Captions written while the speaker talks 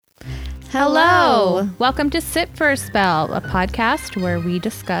Hello! Welcome to Sit for a Spell, a podcast where we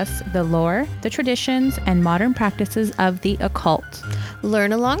discuss the lore, the traditions, and modern practices of the occult.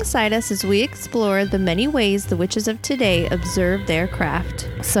 Learn alongside us as we explore the many ways the witches of today observe their craft.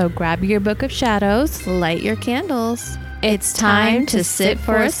 So grab your book of shadows, Light your candles. it's time to sit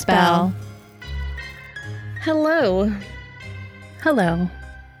for a spell. Hello. Hello.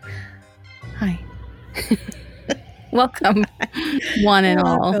 Hi. Welcome, one and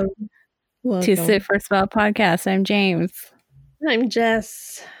all, to Sit for a Spell podcast. I'm James. I'm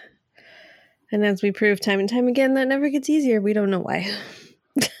Jess. And as we prove time and time again, that never gets easier. We don't know why.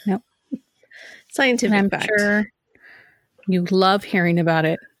 Nope. Scientific I'm fact. sure you love hearing about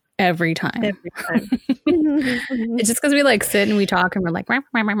it every time. Every time. It's just because we like sit and we talk and we're like, "Rah,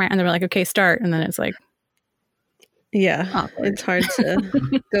 rah, rah, rah," and then we're like, okay, start. And then it's like, Yeah. awkward. It's hard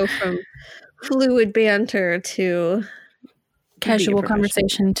to go from fluid banter to Casual being professional.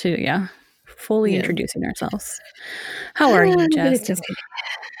 conversation to, fully Yeah. introducing ourselves. How are you, But Jess? it's okay.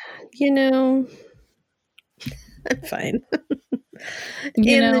 You know, I'm fine. In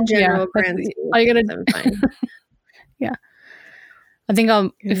the general grand that's- scheme, all you gotta, I'm fine. I think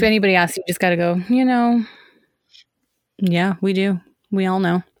if anybody asks, you just got to go, yeah, we do. We all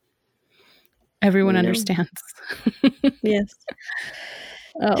know. Everyone We know. understands. Yes.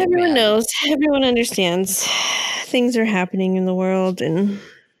 Oh, Everyone man. knows. Everyone understands. Things are happening in the world, and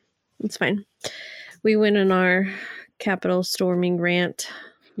it's fine. We went on our Capitol storming rant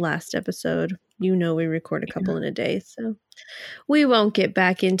last episode. You know we record a couple in a day, so we won't get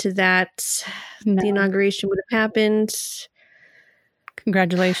back into that. No. The inauguration would have happened.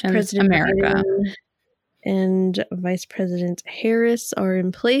 Congratulations, President America. Biden and Vice President Harris are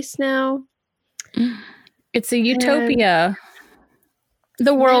in place now. It's a utopia.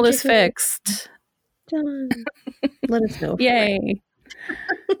 The world is magically- fixed. Done. Let us know. Yay.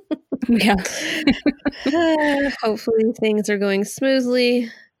 Yeah. Hopefully things are going smoothly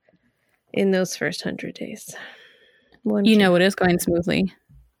in those first 100 days. You know it is going smoothly.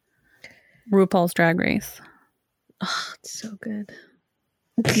 RuPaul's Drag Race. Oh, it's so good.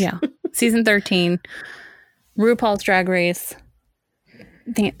 Yeah. Season 13. RuPaul's Drag Race.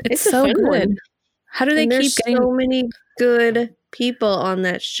 It's a so fun good. one. How do they And keep there's getting... so many good people on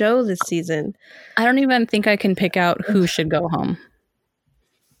that show this season. I don't even think I can pick out who should go home.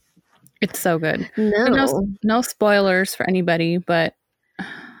 It's so good. No. No spoilers for anybody, but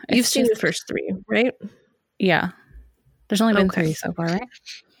You've seen the first three, right? Yeah. There's only been Okay. 3 so far, right?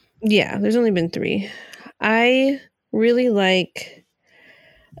 Yeah, there's only been 3. I really like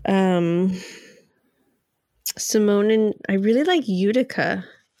Simone, and I really like Utica.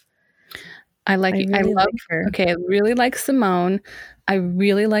 I really love like her. Okay, I really like Simone. I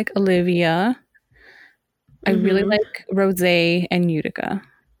really like Olivia. I really Mhm. like Rosé and Utica.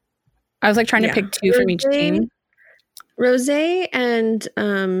 I was like trying to Yeah. pick 2 from each team. Rosé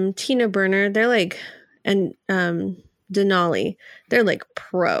and Tina Burner, they're like, and Denali, they're like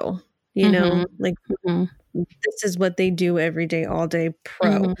pro, you know, like Mhm. this is what they do every day, all day,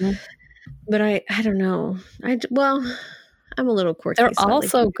 pro. Mhm. But I don't know. I'm a little quirky. They're so I like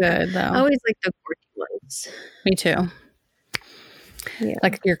also Utica. good though. I always like the quirky ones. Me too. Yeah.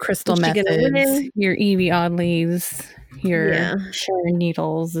 Like your Crystal Is she gonna Methods, win? your Evie Oddleys, your Yeah. Sharon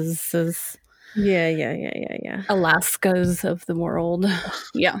Needles is Yeah. Alaskas of the world.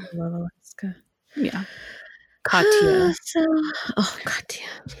 Yeah. I love Alaska. Yeah. Katya. Katya.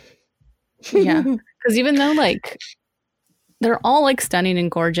 Yeah. Because even though like they're all like stunning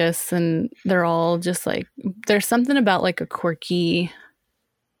and gorgeous and they're all just like there's something about like a quirky,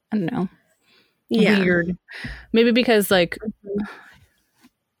 I don't know, Yeah. weird. Maybe because like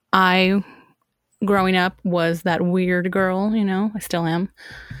I growing up was that weird girl, I still am.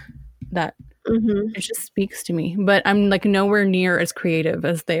 That Mhm. it just speaks to me. But I'm like nowhere near as creative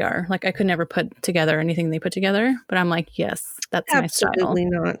as they are. Like I could never put together anything they put together. But I'm like, yes, that's my style. Absolutely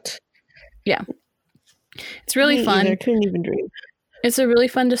not. It's really Me fun. either. Couldn't even dream. It's a really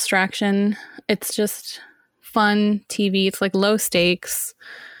fun distraction. It's just fun TV. It's like low stakes.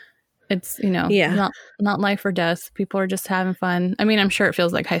 It's, Yeah. not life or death. People are just having fun. I mean, I'm sure it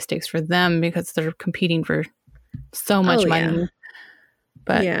feels like high stakes for them because they're competing for so much Oh, yeah. money.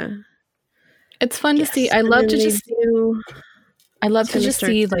 But yeah. it's fun to see. I And love then to they just do- I love to gonna just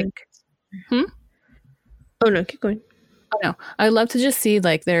start see to- like Oh no, keep going. I love to just see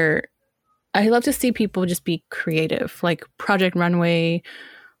like I love to see people just be creative, like Project Runway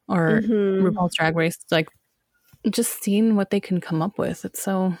or Mhm. RuPaul's Drag Race, like just seeing what they can come up with. It's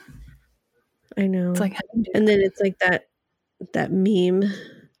so, I know. it's like, how do you do And then it's like that meme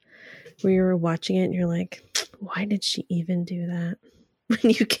where you were watching it and you're like, why did she even do that?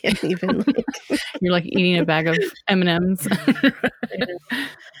 when you can't even like. You're like eating a bag of M&Ms.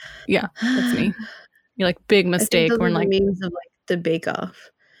 Yeah, that's me. You're like, big mistake. We're like memes of like the Bake Off.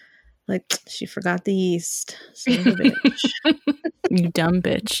 Like, she forgot the yeast. Son of a bitch. You dumb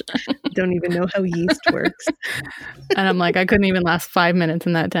bitch. Don't even know how yeast works. And I'm like, I couldn't even last 5 minutes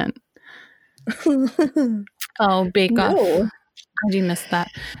in that tent. Oh, Bake Off. No. I do miss that.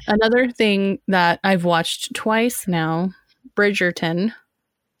 Another thing that I've watched twice now, Bridgerton.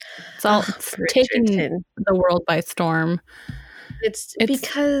 It's taking the world by storm. It's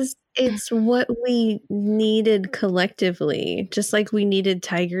because it's what we needed collectively, just like we needed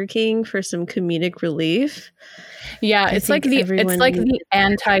Tiger King for some comedic relief. Yeah, it's like the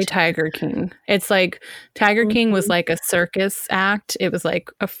anti-Tiger King. It's like Tiger King was like a circus act. It was like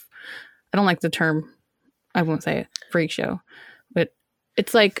I don't like the term. I won't say it, freak show, but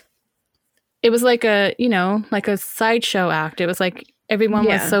it's like it was like a like a sideshow act. It was like everyone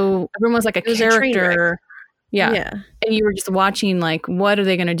was like a character. Yeah. And you were just watching, like, what are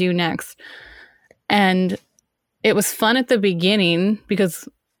they going to do next? And it was fun at the beginning because,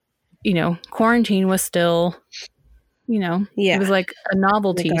 quarantine was still, it was like a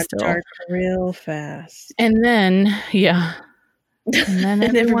novelty still. Dark real fast. And then, and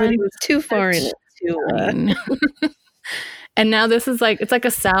then everybody was too far in it too. And now this is like, it's like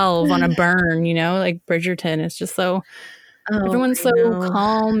a salve on a burn, like Bridgerton. It's just so... everyone's so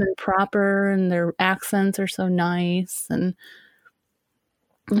calm and proper, and their accents are so nice. And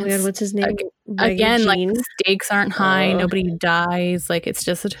oh my God, what's his name? Again, like the stakes aren't high. Nobody dies. Like it's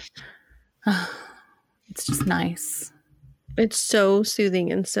just nice. It's so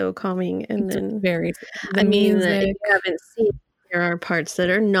soothing and so calming. And it's then very. I mean, if you haven't seen, there are parts that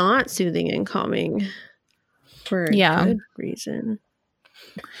are not soothing and calming for a good reason.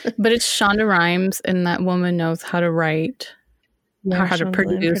 But it's Shonda Rhimes, and that woman knows how to write, how to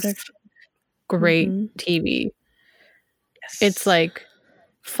produce great TV. Yes. It's like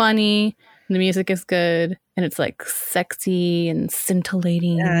funny, the music is good, and it's like sexy and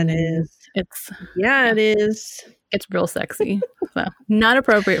scintillating. Yeah, it is. It is. It's real sexy. So not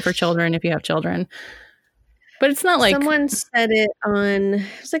appropriate for children if you have children. But it's not like someone said it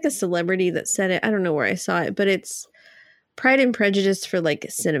was like a celebrity that said it. I don't know where I saw it, but it's Pride and Prejudice for like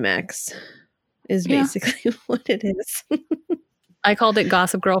Cinemax is basically what it is. I called it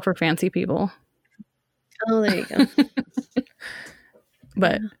Gossip Girl for fancy people. Oh, there you go.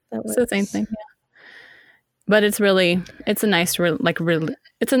 But it's the same thing. Yeah. But it's a nice,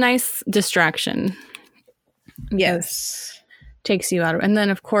 it's a nice distraction. Yes. Takes you out of, and then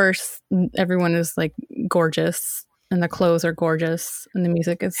of course everyone is like gorgeous, and the clothes are gorgeous, and the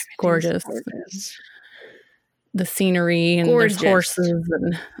music is gorgeous. The scenery and there's horses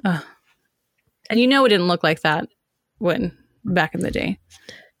and it didn't look like that when back in the day.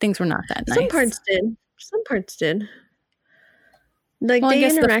 Things were not that nice. Some parts did. Like they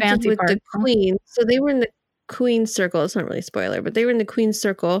interacted with the queen, so they were in the queen's circle. It's not really a spoiler, but they were in the queen's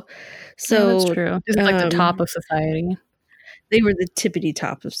circle. So that's true. This is like the top of society. They were the tippity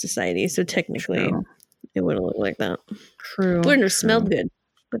top of society, so technically it wouldn't look like that. True. It wouldn't have smelled good,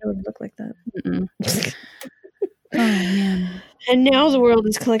 but it would look like that. Oh man! And now the world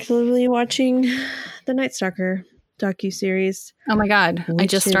is collectively watching the Night Stalker docuseries. Oh my God! I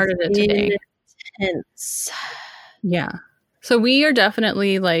just started it today. Intense. Yeah. So we are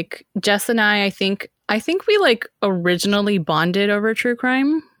definitely like Jess and I think we like originally bonded over true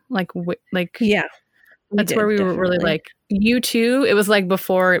crime. Yeah. That's where we were really like you too. It was like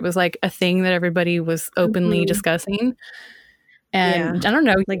before it was like a thing that everybody was openly discussing. And I don't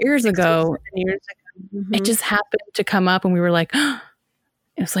know, like years ago. It just happened to come up, and we were like, it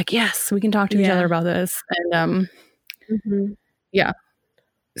was like, yes, we can talk to each other about this. And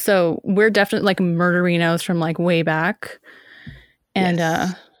so we're definitely like murderinos from like way back.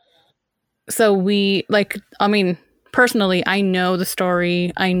 And so we like, I mean, personally, I know the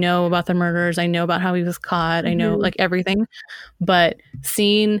story. I know about the murders. I know about how he was caught. I know like everything. But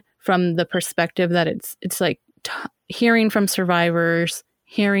seeing from the perspective that it's like hearing from survivors,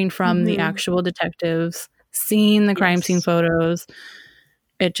 hearing from the actual detectives, seeing the crime scene photos,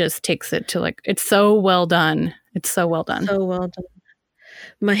 it just takes it to like, it's so well done. It's so well done. So well done.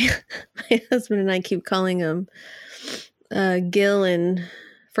 My husband and I keep calling them Gil and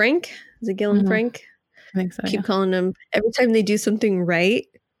Frank. Is it Gil and Frank? I think so. Keep calling them every time they do something right.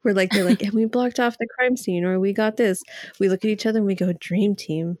 They're like, and we blocked off the crime scene, or we got this. We look at each other and we go, Dream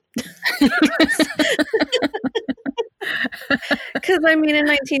Team. Because I mean, in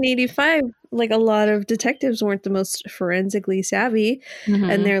 1985, like a lot of detectives weren't the most forensically savvy,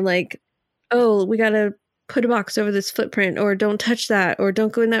 and they're like, "Oh, we gotta put a box over this footprint, or don't touch that, or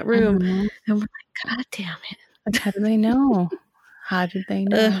don't go in that room. And we're like, God damn it. Like, how do they know? How did they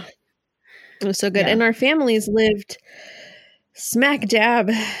know? It was so good. And our families lived smack dab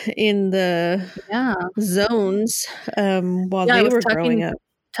in the zones while they were growing up.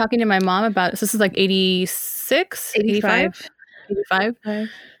 Talking to my mom about this is like 86, 85. I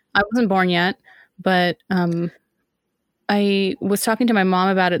wasn't born yet, but I was talking to my mom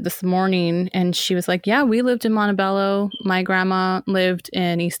about it this morning, and she was like, yeah, we lived in Montebello. My grandma lived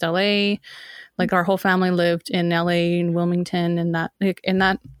in East LA. Like, our whole family lived in LA and Wilmington, and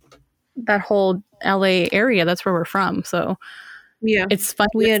that whole LA area. That's where we're from. So yeah, it's fun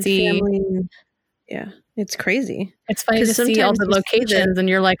to see. Family. Yeah, it's crazy. It's funny to see all the locations, and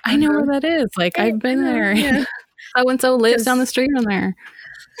you're like, I know where that is. Like, I've been there. Yeah. So-and-so lives down the street from there.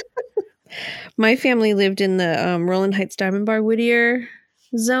 My family lived in the Rowland Heights Diamond Bar Whittier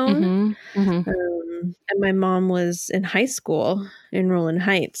zone. And my mom was in high school in Rowland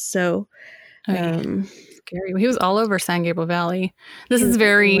Heights. So scary. He was all over San Gabriel Valley. This is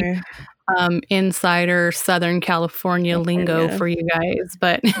very insider Southern California lingo for you guys,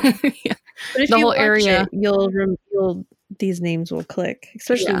 but but if the whole area, you'll these names will click,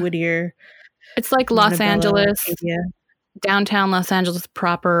 especially Whittier. It's like Los Angeles, downtown Los Angeles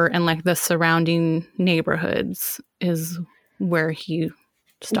proper, and like the surrounding neighborhoods is where he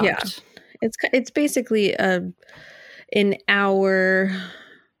stopped. Yeah, it's basically an hour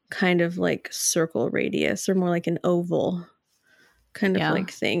kind of like circle radius, or more like an oval kind of like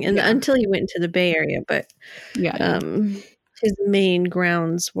thing, and until you went into the Bay Area, but his main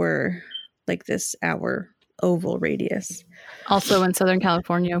grounds were like this hour oval radius. Also in Southern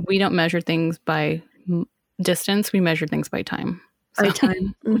California, we don't measure things by distance, we measure things by time. By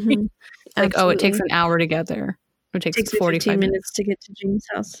time. Like, it takes an hour to get there. It takes 45 minutes to get to James'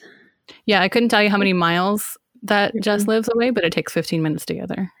 house. Yeah, I couldn't tell you how many miles that Jess lives away, but it takes 15 minutes to get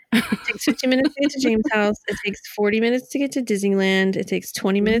there. It takes 15 minutes to get to James' house. It takes 40 minutes to get to Disneyland. It takes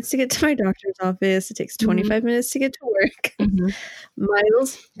 20 minutes to get to my doctor's office. It takes 25 minutes to get to work.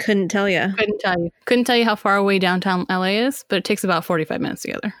 Miles, couldn't tell you. Couldn't tell you how far away downtown LA is, but it takes about 45 minutes to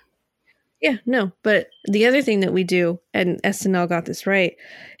get there. Yeah, no. But the other thing that we do, and SNL got this right,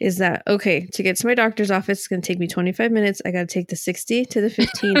 is that, okay, to get to my doctor's office, it's going to take me 25 minutes. I got to take the 60 to the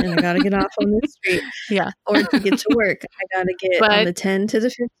 15, and I got to get off on the street. Yeah. Or to get to work, I got to get on the 10 to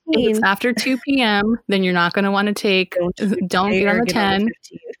the 15. If it's after 2 p.m., then you're not going to want to take, don't get on the 10.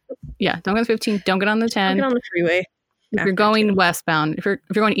 Yeah, don't go on the 15. Don't get on the 10. Don't get on the freeway. If you're going westbound, if you're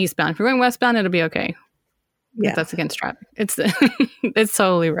going eastbound, if you're going westbound, it'll be okay. Yeah. If that's against traffic. It's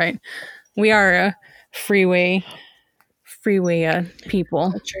totally right. We are a freeway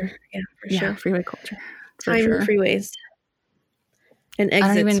people. Culture. Yeah, for sure. Freeway culture. Time freeways. And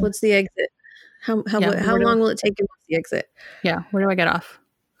exits. What's the exit? How long will it take and what's the exit? Yeah. Where do I get off?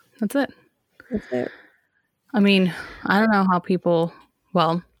 That's it. That's it. I mean, I don't know how people,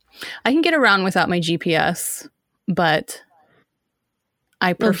 I can get around without my GPS, but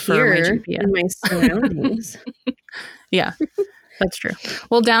I prefer my GPS. In my surroundings. Yeah. That's true.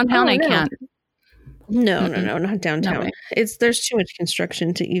 Well, downtown I can't. No, not downtown. No, there's too much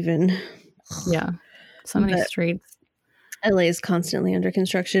construction to even. Yeah, some of these streets. LA is constantly under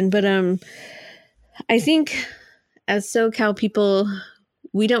construction, but I think as SoCal people,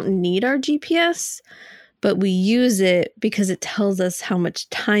 we don't need our GPS, but we use it because it tells us how much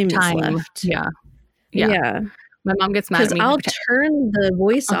time is left. Yeah. My mom gets mad at me. I'll turn the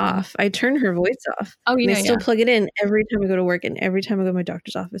voice off. I turn her voice off. Oh, yeah. And I still plug it in every time I go to work, and every time I go to my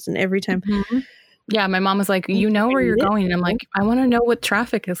doctor's office, and every time. Yeah, my mom was like, you know where you're going. And I'm like, I want to know what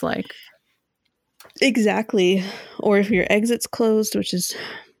traffic is like. Exactly. Or if your exit's closed, which is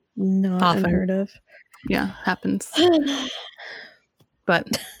not often unheard of. Yeah, happens. But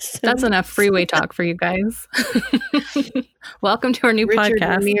that's enough freeway talk for you guys. Welcome to our new Richard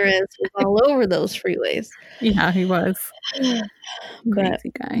podcast. Ramirez was all over those freeways. Yeah, he was.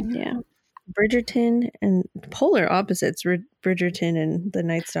 Crazy guy. Yeah. Bridgerton and polar opposites, Bridgerton and The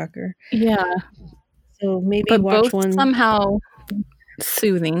Night Stalker. Yeah. So maybe but watch both one. Somehow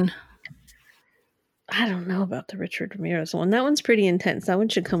soothing. I don't know about the Richard Ramirez one. That one's pretty intense. That one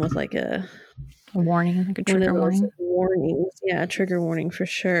should come with like a warning, like a trigger warning. Warnings. Yeah, a trigger warning for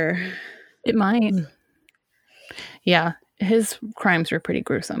sure. It might. Yeah, his crimes were pretty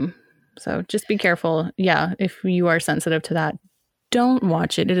gruesome. So just be careful. Yeah, if you are sensitive to that, don't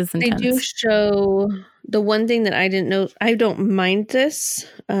watch it. It is intense. They do show the one thing that I didn't know. I don't mind this.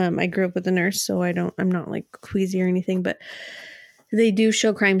 I grew up with a nurse, so I'm not like queasy or anything, but they do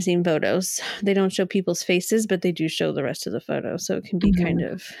show crime scene photos. They don't show people's faces, but they do show the rest of the photo. So it can be kind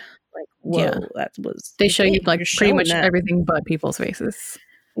of like whoa, that was. They show you like pretty much that. everything but people's faces.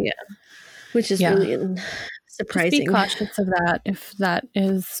 Yeah, which is really surprising. Just be cautious of that if that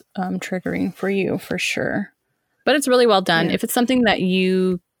is triggering for you, for sure. But it's really well done. If it's something that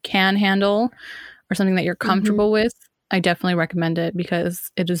you can handle or something that you're comfortable with, I definitely recommend it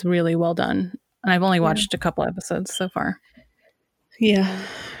because it is really well done. And I've only watched a couple episodes so far. Yeah.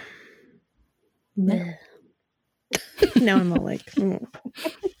 Now I'm all like,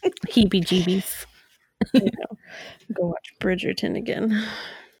 heebie-jeebies. Go watch Bridgerton again.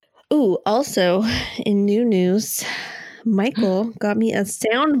 Ooh, also in new news, Michael got me a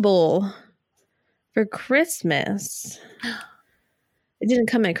sound bowl for Christmas. It didn't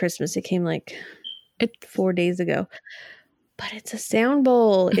come at Christmas. It came like 4 days ago. But it's a sound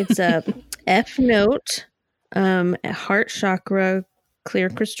bowl. It's a F Note, a heart chakra, clear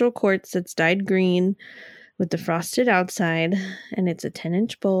crystal quartz that's dyed green with the frosted outside, and it's a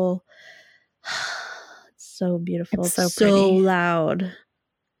 10-inch bowl. It's so beautiful. It's so pretty. Loud.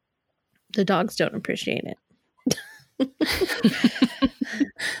 The dogs don't appreciate it.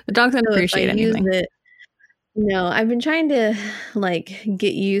 The dogs don't appreciate anything. No, I've been trying to like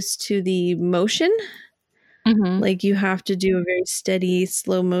get used to the motion. Like you have to do a very steady,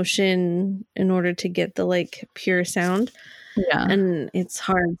 slow motion in order to get the like pure sound. Yeah. And it's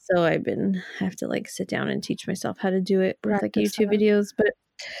hard. So I have to like sit down and teach myself how to do it with like YouTube videos. But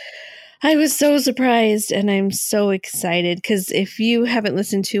I was so surprised and I'm so excited because if you haven't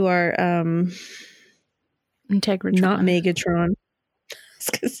listened to our Integratron. Not Megatron. I was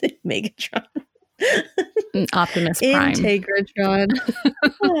going to say Megatron. Optimus Prime. Integratron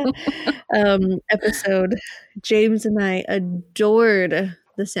episode. James and I adored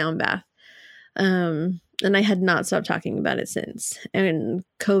the sound bath. And I had not stopped talking about it since. And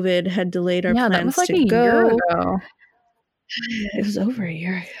COVID had delayed our plans that was like to a go. Year ago. It was over a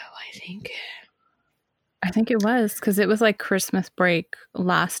year ago, I think. I think it was because it was like Christmas break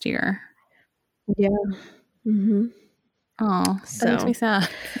last year. Yeah. Mm-hmm. Oh, that makes me sad.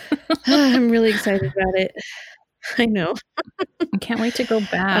 I'm really excited about it. I know. I can't wait to go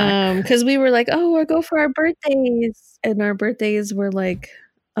back. Because we were like, oh, we'll go for our birthdays. And our birthdays were like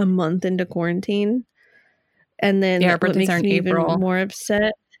a month into quarantine. And then our birthdays are in April. Even more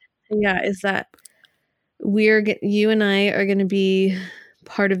upset. Yeah, is that you and I are going to be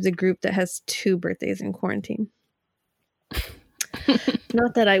part of the group that has 2 birthdays in quarantine.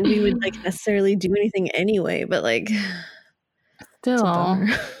 Not that we would like necessarily do anything anyway, but like still I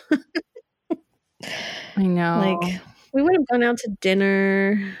know. Like we would have gone out to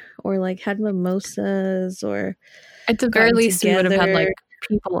dinner or like had mimosas or at the very least we would have had like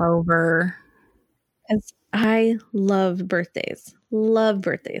people over. Because I love birthdays.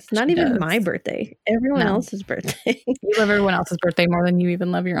 Not even my birthday. Everyone else's birthday. You love everyone else's birthday more than you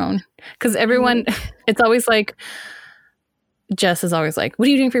even love your own. Because everyone, it's always like, Jess is always like, what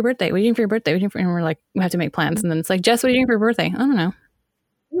are you doing for your birthday? What are you doing for your birthday? And we're like, we have to make plans. And then it's like, Jess, what are you doing for your birthday? I don't know.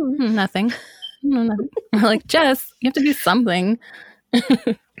 Nothing. No, nothing. We're like, Jess, you have to do something.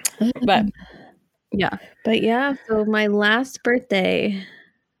 But yeah. So my last birthday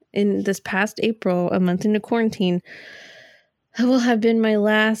in this past April, a month into quarantine, will have been my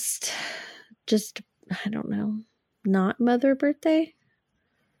last, I don't know, not mother birthday.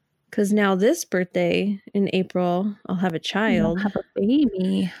 Because now this birthday in April, I'll have a child. You'll have a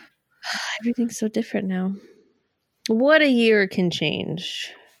baby. Everything's so different now. What a year can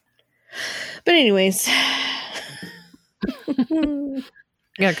change. But anyways. You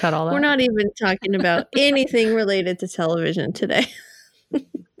gotta cut all that. We're not even talking about anything related to television today.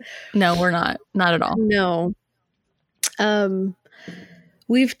 No, we're not. Not at all. No.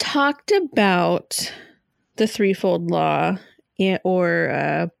 We've talked about the threefold law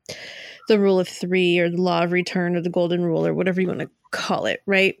or the rule of 3 or the law of return or the golden rule or whatever you want to call it,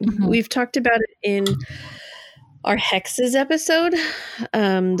 right? Mm-hmm. We've talked about it in our hexes episode,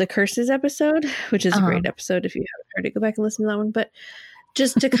 the curses episode, which is a great episode. If you haven't heard it, go back and listen to that one. But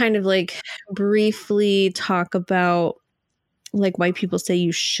just to kind of like briefly talk about like why people say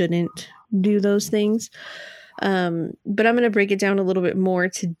you shouldn't do those things. But I'm going to break it down a little bit more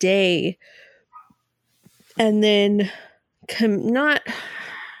today. And then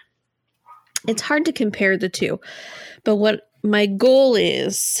it's hard to compare the two. But what my goal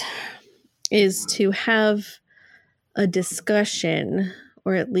is to have a discussion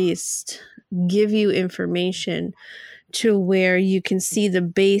or at least give you information to where you can see the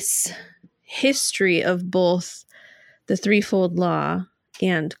base history of both the threefold law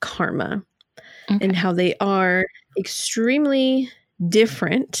and karma and how they are extremely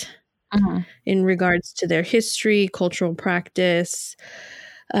different in regards to their history, cultural practice,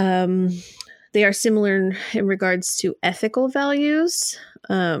 They are similar in regards to ethical values.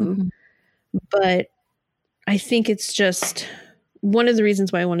 But I think it's just one of the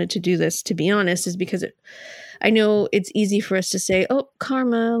reasons why I wanted to do this, to be honest, is because I know it's easy for us to say, oh,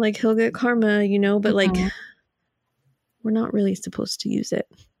 karma, like he'll get karma, but like we're not really supposed to use it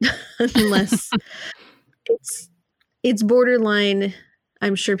unless it's borderline.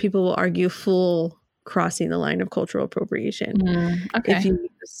 I'm sure people will argue full crossing the line of cultural appropriation if you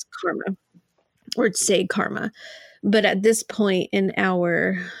use karma or say karma. But at this point in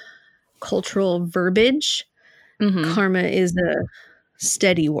our cultural verbiage, karma is a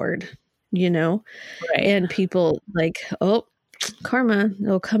steady word, right? And people like, oh, karma,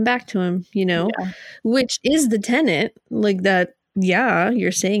 it'll come back to him, which is the tenet, like that. Yeah,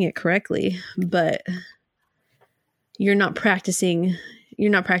 you're saying it correctly, but you're not practicing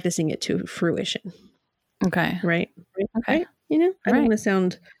it to fruition. Okay. Right. Okay. I don't want to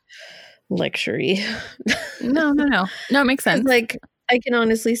sound lectury. No, it makes sense. Like, I can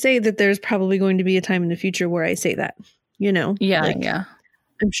honestly say that there's probably going to be a time in the future where I say that, Yeah, like, yeah.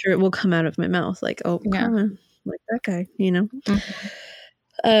 I'm sure it will come out of my mouth like, oh, karma, like that guy,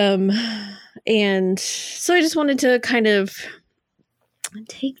 And so I just wanted to kind of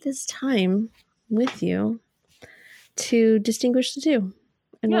take this time with you to distinguish the two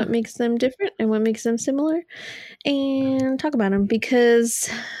and what makes them different and what makes them similar and talk about them. Because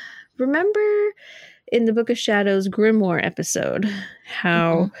remember in the Book of Shadows Grimoire episode,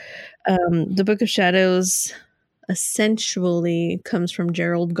 how the Book of Shadows essentially comes from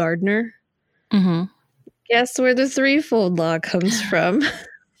Gerald Gardner. Guess where the threefold law comes from?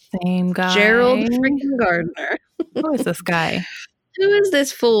 Same guy. Gerald freaking Gardner. Who is this guy? Who is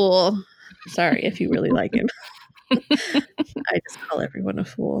this fool? Sorry if you really like him. I just call everyone a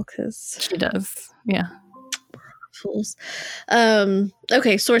fool because she does. Yeah. Fools.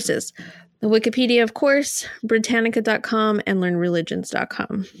 Okay, sources. Wikipedia, of course, Britannica.com, and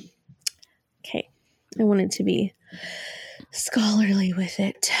learnreligions.com. Okay. I wanted to be scholarly with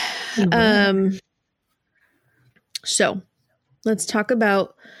it. So let's talk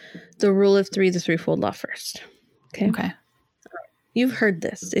about the rule of three, the threefold law first. Okay. You've heard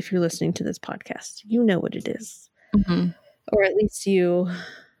this if you're listening to this podcast. You know what it is. Or at least you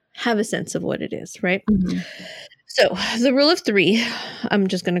have a sense of what it is, right? So the rule of three, I'm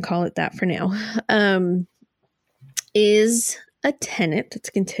just going to call it that for now, is a tenet that's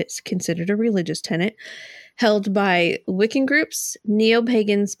considered a religious tenet held by Wiccan groups,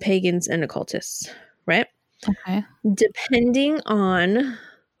 neo-pagans, pagans, and occultists, right? Okay. Depending on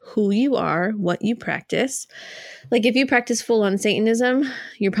who you are, what you practice. Like if you practice full-on Satanism,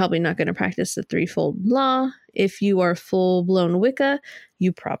 you're probably not going to practice the threefold law. If you are full-blown Wicca,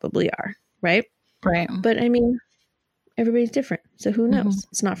 you probably are, right? Right. But I mean, everybody's different. So who knows?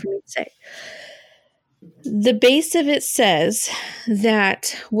 It's not for me to say. The base of it says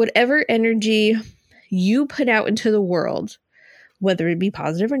that whatever energy you put out into the world, whether it be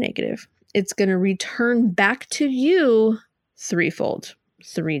positive or negative, it's going to return back to you threefold,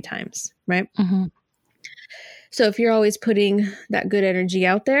 3 times, right? So if you're always putting that good energy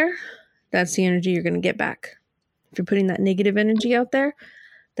out there, that's the energy you're going to get back. If you're putting that negative energy out there,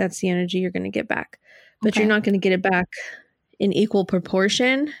 that's the energy you're going to get back. But you're not going to get it back in equal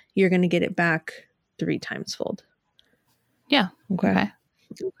proportion. You're going to get it back 3 times fold. Yeah. Okay.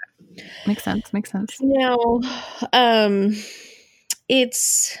 Makes sense. Now,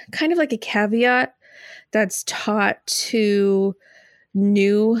 it's kind of like a caveat that's taught to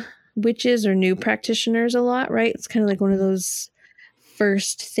new witches or new practitioners a lot, right? It's kind of like one of those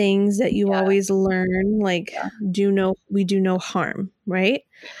first things that you always learn, like we do no harm, right?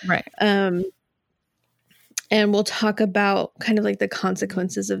 Right. And we'll talk about kind of like the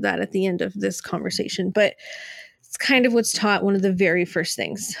consequences of that at the end of this conversation, but it's kind of what's taught, one of the very first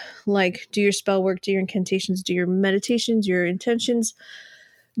things, like do your spell work, do your incantations, do your meditations, your intentions,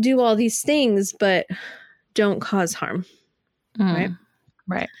 do all these things, but don't cause harm.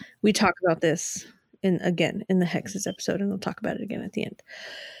 Right. We talk about this in the Hexes episode, and we'll talk about it again at the end.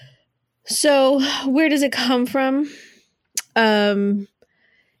 So where does it come from?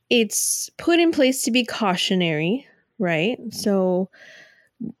 It's put in place to be cautionary, right? So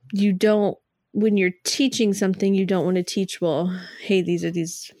you don't, when you're teaching something, you don't want to teach, well, hey, these are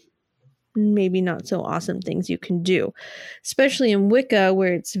these maybe not so awesome things you can do, especially in Wicca,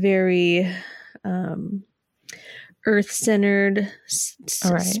 where it's very earth-centered,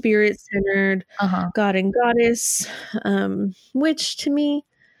 spirit-centered, god and goddess, which to me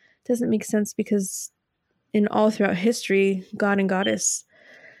doesn't make sense because in all throughout history, god and goddess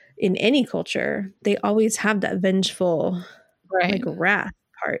in any culture, they always have that vengeful like wrath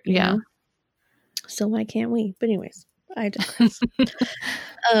part. You know? So why can't we? But anyways, I digress.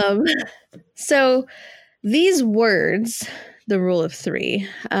 So these words, the rule of three,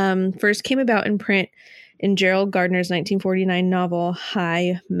 first came about in print in Gerald Gardner's 1949 novel,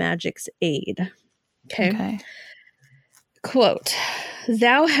 High Magic's Aid. Okay. Quote,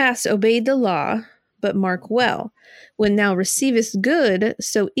 "Thou hast obeyed the law, but mark well, when thou receivest good,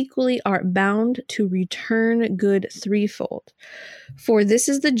 so equally art bound to return good threefold. For this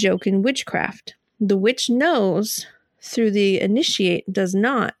is the joke in witchcraft. The witch knows, through the initiate does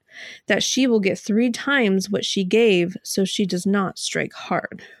not, that she will get 3 times what she gave, so she does not strike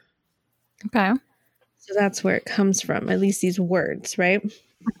hard." Okay. So that's where it comes from, at least these words, right?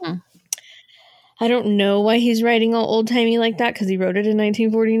 Mm-hmm. I don't know why he's writing all old-timey like that, because he wrote it in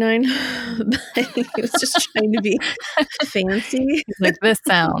 1949. But he was just trying to be fancy. He's like, this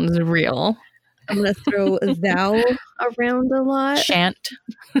sounds real. I'm going to throw thou around a lot. Shan't.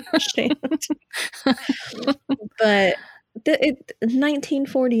 But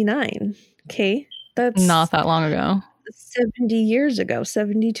 1949, okay? That's not that long ago. 70 years ago,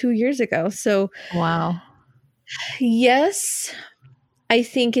 72 years ago. So, wow. Yes, I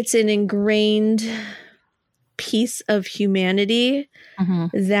think it's an ingrained piece of humanity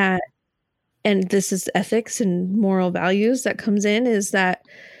that, and this is ethics and moral values that comes in, is that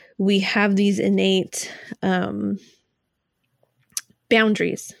we have these innate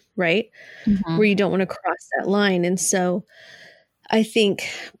boundaries, right? Where you don't want to cross that line. And so I think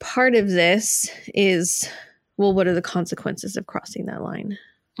part of this is, well, what are the consequences of crossing that line?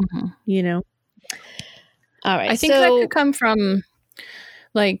 You know? All right. I think that could come from,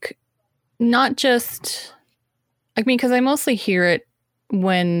 like, not just, I mean, because I mostly hear it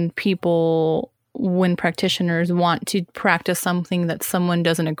when practitioners want to practice something that someone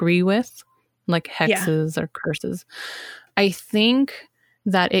doesn't agree with, like hexes or curses. I think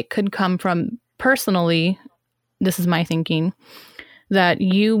that it could come from, personally, this is my thinking, that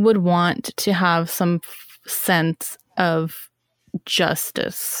you would want to have some sense of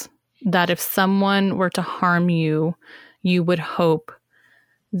justice. That if someone were to harm you, you would hope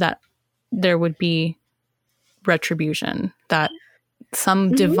that there would be retribution, that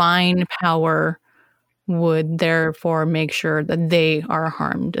some divine power would therefore make sure that they are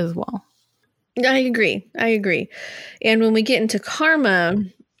harmed as well. I agree. And when we get into karma,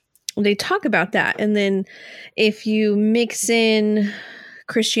 they talk about that. And then if you mix in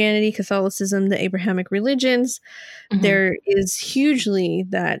Christianity, Catholicism, the Abrahamic religions, there is hugely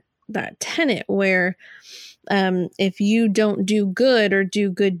that tenet where if you don't do good or do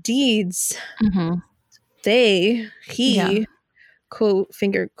good deeds, quote,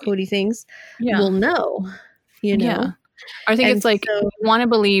 finger quotey things, will know, you know? Yeah. I think it's like, you want to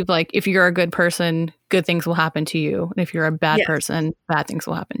believe, like, if you're a good person, good things will happen to you. And if you're a bad person, bad things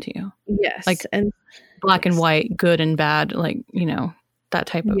will happen to you. Yes. Like, and black and white, good and bad, like, you know, that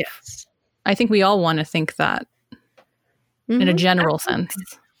type of, I think we all want to think that in a general sense.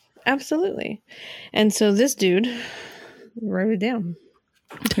 Absolutely. And so this dude wrote it down.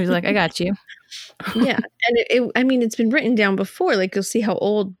 He was like, I got you. Yeah. And I mean, it's been written down before. Like, you'll see how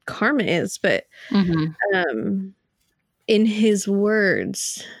old karma is. But in his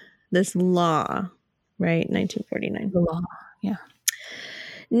words, this law, right? 1949. The law. Yeah.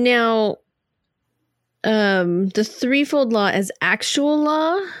 Now, the threefold law as actual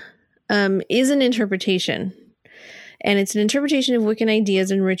law is an interpretation. And it's an interpretation of Wiccan ideas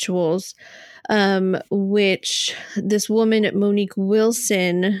and rituals, which this woman, Monique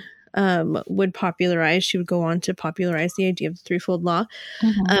Wilson, would popularize. She would go on to popularize the idea of the threefold law.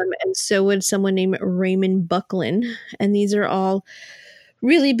 And so would someone named Raymond Buckland. And these are all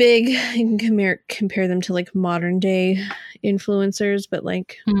really big. You can compare them to like modern day influencers, but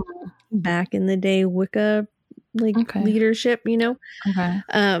like back in the day, Wicca leadership, you know?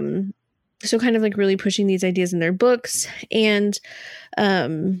 So kind of like really pushing these ideas in their books. And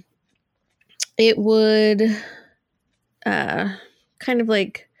it would kind of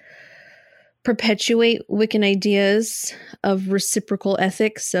like perpetuate Wiccan ideas of reciprocal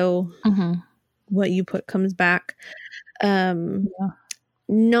ethics. So what you put comes back.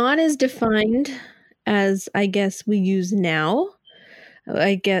 Not as defined as I guess we use now.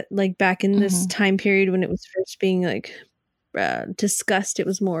 I get like back in this time period when it was first being like discussed, it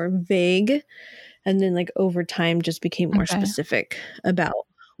was more vague, and then like over time just became more specific about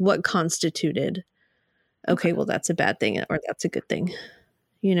what constituted well, that's a bad thing or that's a good thing,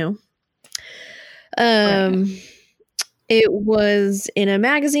 you know. It was in a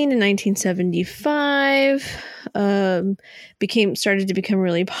magazine in 1975, started to become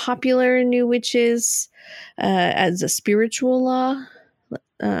really popular in New Witches as a spiritual law.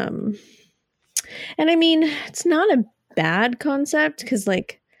 And I mean, it's not a bad concept because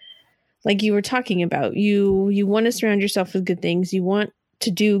like you were talking about, you want to surround yourself with good things. You want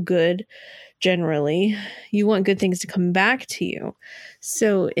to do good generally. You want good things to come back to you.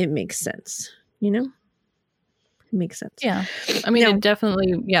 So it makes sense, you know? It makes sense. Yeah. I mean, it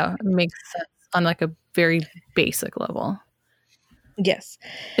definitely, makes sense on like a very basic level. Yes.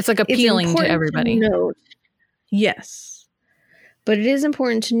 It's like appealing to everybody. Yes. But it is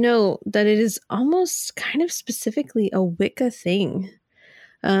important to note that it is almost kind of specifically a Wicca thing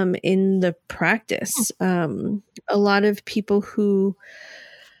in the practice. A lot of people who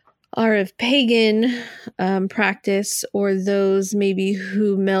are of pagan practice, or those maybe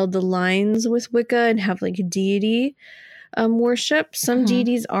who meld the lines with Wicca and have like a deity worship, some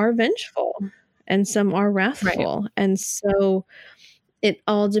deities are vengeful and some are wrathful. Right. And so it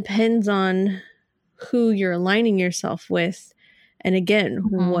all depends on who you're aligning yourself with. And again,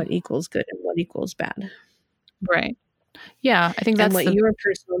 what equals good and what equals bad. Right. Yeah, I think that's what your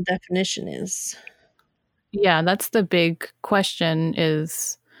personal definition is. Yeah, that's the big question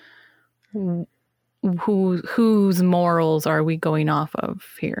is whose morals are we going off of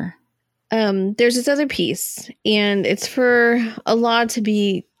here? There's this other piece, and it's for a law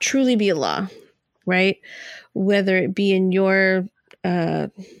to truly be a law, right? Whether it be in your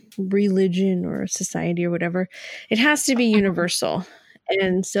religion or society or whatever, it has to be universal.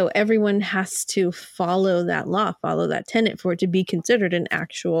 And so everyone has to follow that law, follow that tenet for it to be considered an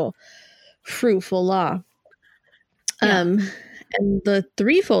actual fruitful law. Yeah. And the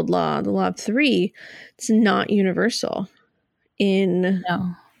threefold law, the law of three, it's not universal in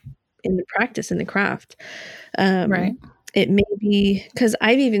the practice, in the craft. Right. It may be, because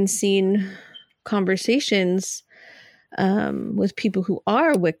I've even seen conversations with people who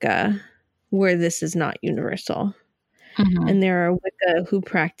are Wicca where this is not universal. And there are Wicca who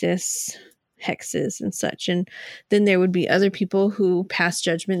practice hexes and such. And then there would be other people who pass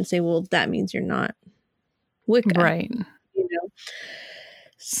judgment and say, well, that means you're not Wicca. Right. You know?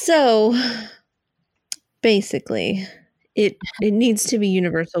 So basically, it needs to be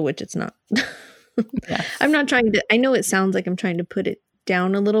universal, which it's not. Yes. I'm not trying to, I know it sounds like I'm trying to put it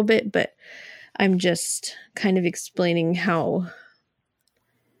down a little bit, but I'm just kind of explaining how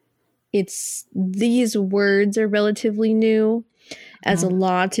these words are relatively new. As a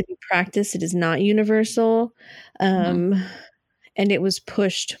law to be practiced, it is not universal. And it was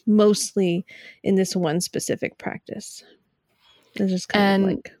pushed mostly in this one specific practice. It's just kind of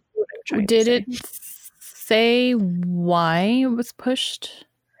like what I'm trying to say. Did it say why it was pushed?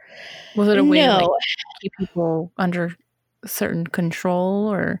 Was it a way to keep people under certain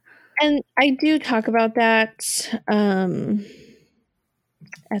control, or? And I do talk about that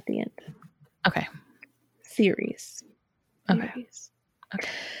at the end. Okay. Theories. Okay.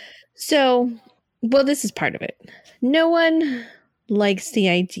 So, well, this is part of it. No one likes the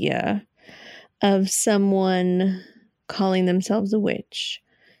idea of someone calling themselves a witch,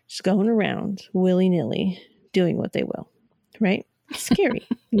 just going around willy-nilly doing what they will, right? It's scary,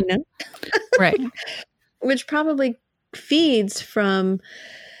 you know? Right. Which probably feeds from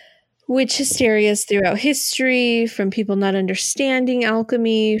witch hysterias throughout history, from people not understanding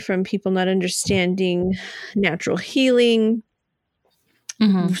alchemy, from people not understanding natural healing,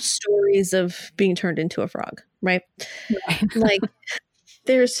 stories of being turned into a frog, right? Like,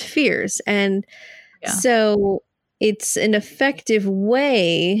 there's fears. And so it's an effective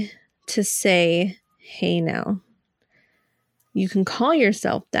way to say, hey, now, you can call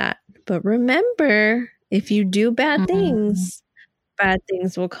yourself that, but remember, if you do bad things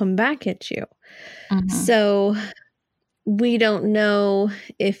will come back at you. So we don't know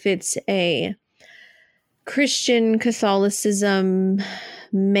if it's a Christian Catholicism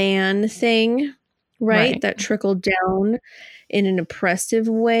man thing, right? That trickled down in an oppressive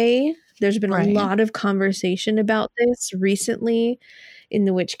way. There's been a lot of conversation about this recently in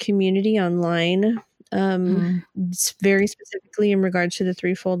the witch community online, very specifically in regards to the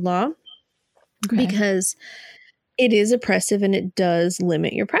threefold law, because it is oppressive and it does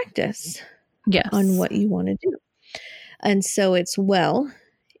limit your practice on what you want to do. And so it's, well,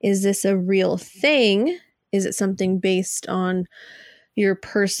 is this a real thing? Is it something based on your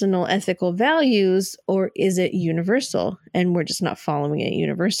personal ethical values, or is it universal and we're just not following it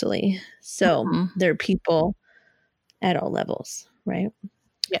universally? So there are people at all levels, right?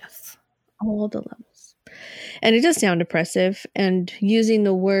 Yes. All the levels. And it does sound oppressive, and using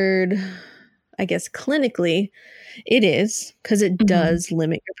the word, I guess, clinically, it is, because it does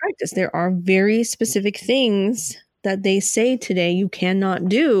limit your practice. There are very specific things that they say today you cannot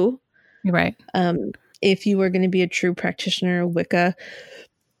do. Right. If you are going to be a true practitioner, Wicca,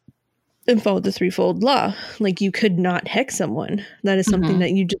 and followed the threefold law. Like, you could not hex someone. That is something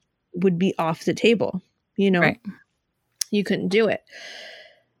that you just would be off the table. Right. You couldn't do it.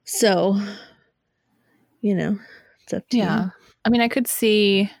 So, it's up to you. I mean, I could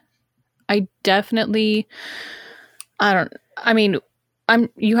see, you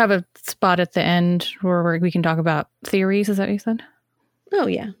have a spot at the end where we can talk about theories. Is that what you said? Oh,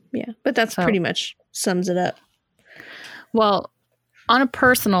 yeah. Yeah. But that's pretty much sums it up. Well, on a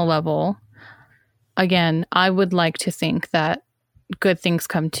personal level, again, I would like to think that good things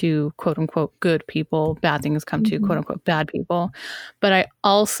come to quote unquote good people, bad things come to quote unquote bad people. But I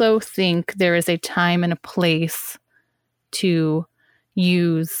also think there is a time and a place to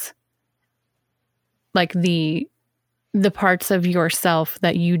use like the parts of yourself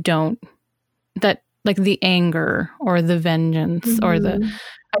that you don't, that like the anger or the vengeance or I feel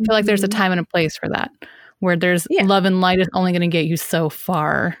like there's a time and a place for that, where there's love and light is only going to get you so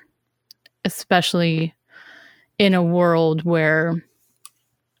far, especially in a world where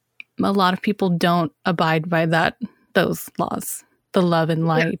a lot of people don't abide by those laws, the love and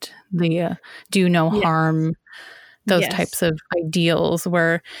light, the do no harm, those types of ideals,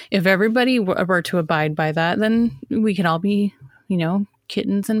 where if everybody were to abide by that, then we could all be,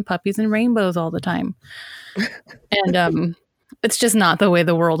 kittens and puppies and rainbows all the time. And it's just not the way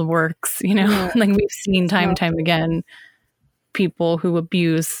the world works, like we've seen time and time again, people who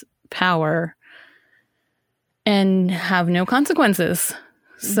abuse power and have no consequences.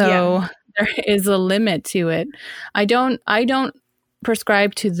 So there is a limit to it. I don't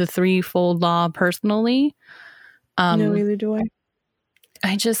prescribe to the threefold law personally. No, neither do I.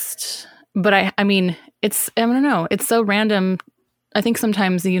 I mean, I don't know. It's so random. I think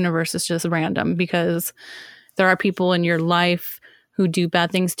sometimes the universe is just random because there are people in your life who do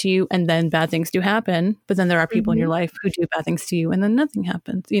bad things to you and then bad things do happen. But then there are people in your life who do bad things to you and then nothing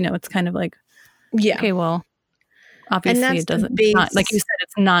happens. It's kind of like, okay, well, obviously it doesn't, it's not, like you said,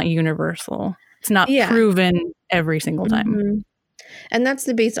 it's not universal. It's not proven every single time. And that's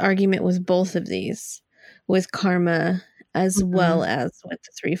the base argument with both of these, with karma as well as with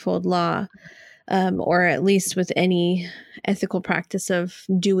the threefold law, or at least with any ethical practice of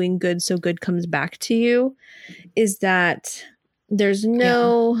doing good so good comes back to you, is that there's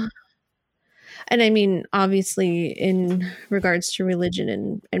no... And I mean, obviously, in regards to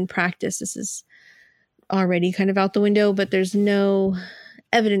religion and practice, this is already kind of out the window, but there's no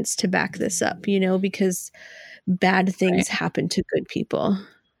evidence to back this up, because bad things happen to good people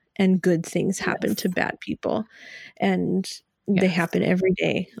and good things happen to bad people, and they happen every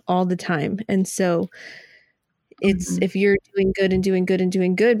day, all the time. And so it's if you're doing good and doing good and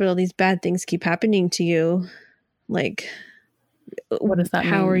doing good, but all these bad things keep happening to you, like, what does that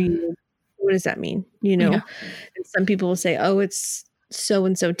mean? What does that mean? And some people will say, oh, it's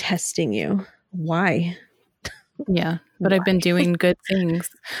so-and-so testing you. Why? Yeah, but I've been doing good things.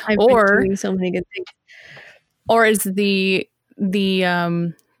 I've been doing so many good things. Or is the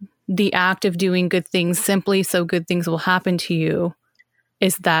act of doing good things simply so good things will happen to you?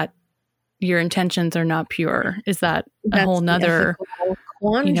 Is that your intentions are not pure? Is that a whole nother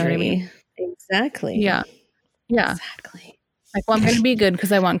quandary? You know what I mean? Exactly. Yeah. Exactly. Like, well, I'm going to be good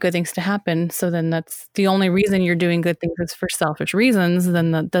because I want good things to happen. So then that's the only reason you're doing good things is for selfish reasons.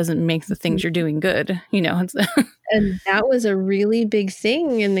 Then that doesn't make the things you're doing good, And that was a really big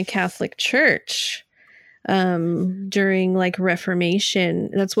thing in the Catholic Church during like Reformation.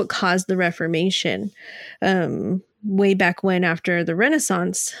 That's what caused the Reformation way back when, after the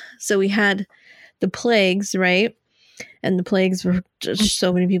Renaissance. So we had the plagues, right? And the plagues were just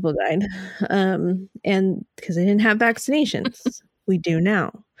so many people died. And because they didn't have vaccinations. We do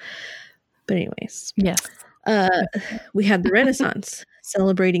now. But anyways. Yes. We had the Renaissance,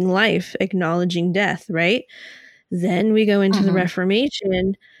 celebrating life, acknowledging death, right? Then we go into the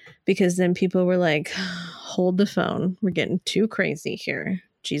Reformation, because then people were like, hold the phone. We're getting too crazy here.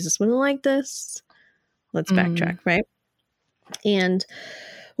 Jesus wouldn't like this. Let's backtrack, right? And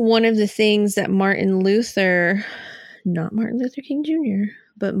one of the things that Martin Luther, not Martin Luther King Jr.,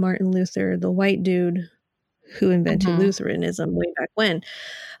 but Martin Luther, the white dude who invented Lutheranism way back when,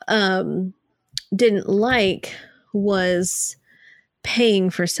 didn't like was paying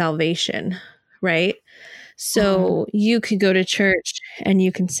for salvation, right? So you could go to church and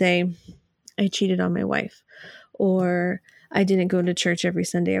you can say, I cheated on my wife, or I didn't go to church every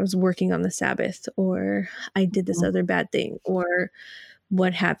Sunday. I was working on the Sabbath, or I did this other bad thing, or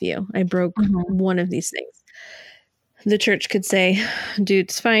what have you. I broke one of these things. The church could say, dude,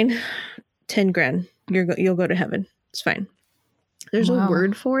 it's fine. 10 grand. You'll go to heaven. It's fine. There's a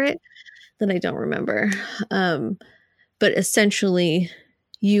word for it that I don't remember. But essentially,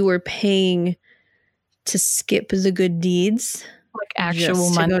 you were paying to skip the good deeds, like actual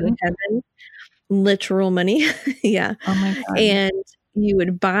money, to go to heaven, literal money. Yeah. Oh my God. And you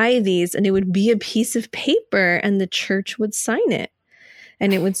would buy these, and it would be a piece of paper, and the church would sign it,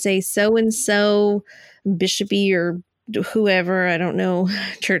 and it would say so and so bishopy or whoever, I don't know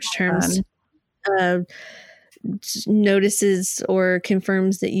church terms, notices or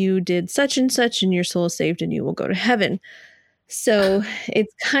confirms that you did such and such, and your soul is saved, and you will go to heaven. So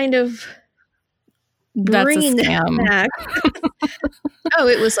it's kind of bringing that back. Oh,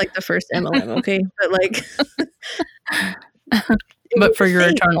 it was like the first MLM, okay? But like, but for your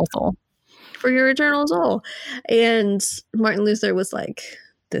eternal soul. For your eternal soul. And Martin Luther was like,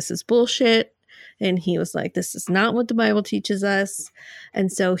 this is bullshit. And he was like, this is not what the Bible teaches us.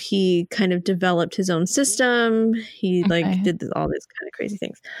 And so he kind of developed his own system. He like did all these kind of crazy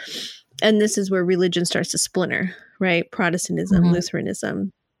things. And this is where religion starts to splinter, right? Protestantism,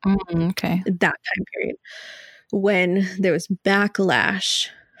 Lutheranism. Okay. That time period when there was backlash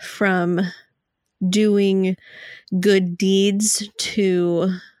from doing good deeds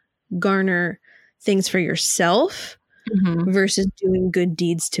to garner things for yourself versus doing good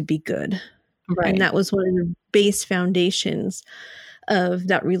deeds to be good. Right. And that was one of the base foundations of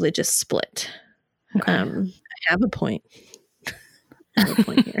that religious split. Okay. I have a point.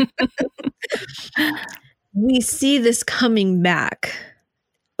 Here. We see this coming back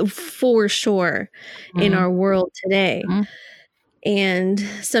for sure in our world today. And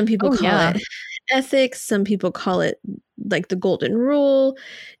some people call it ethics. Some people call it like the golden rule,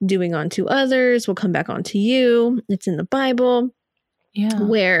 doing unto others will come back onto you. It's in the Bible. Yeah.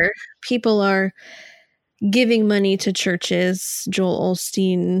 Where people are giving money to churches, Joel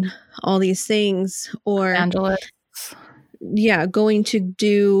Osteen, all these things, or evangelists. Yeah, going to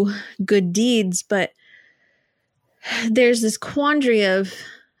do good deeds. But there's this quandary of,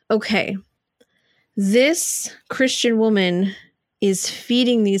 okay, this Christian woman is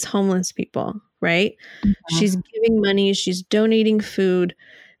feeding these homeless people, right? She's giving money, she's donating food,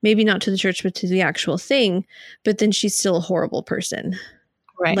 maybe not to the church, but to the actual thing. But then she's still a horrible person.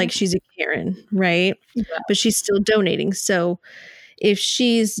 Right. Like she's a Karen, right? Yeah. But she's still donating. So if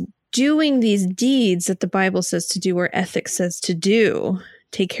she's doing these deeds that the Bible says to do or ethics says to do,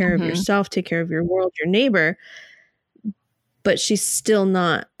 take care of yourself, take care of your world, your neighbor, but she's still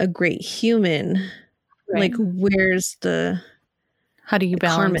not a great human. Right. Like where's the... How do you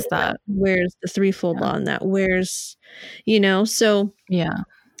balance that? Where's the threefold law in that? Where's, so yeah,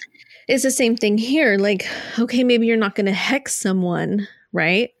 it's the same thing here. Like, okay, maybe you're not going to hex someone,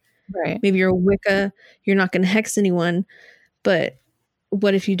 right? Right. Maybe you're a Wicca, you're not going to hex anyone, but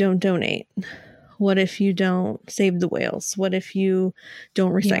what if you don't donate? What if you don't save the whales? What if you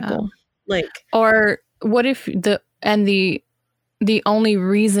don't recycle? Or what if the only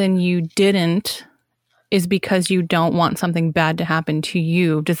reason you didn't is because you don't want something bad to happen to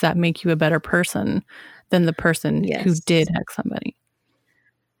you? Does that make you a better person than the person who did hex somebody?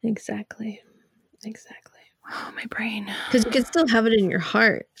 Exactly. Oh, my brain. Because you can still have it in your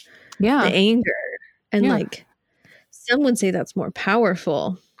heart. Yeah. The anger. And like, some would say that's more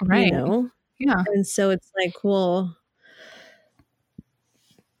powerful. Right. Yeah. And so it's like, well,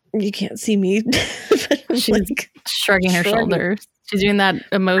 you can't see me. She's like shrugging her shoulders. She's doing that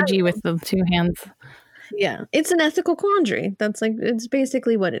emoji with the two hands. Yeah, it's an ethical quandary. That's like, it's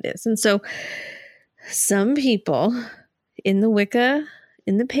basically what it is. And so some people in the Wicca,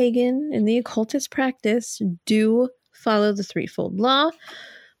 in the pagan, in the occultist practice do follow the threefold law.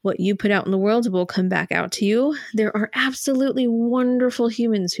 What you put out in the world will come back out to you. There are absolutely wonderful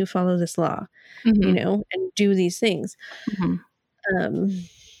humans who follow this law, and do these things.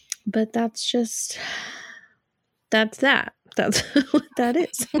 But that's that. That's what that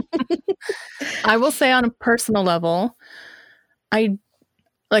is. I will say on a personal level,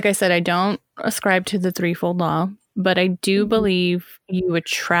 like I said, I don't ascribe to the threefold law, but I do believe you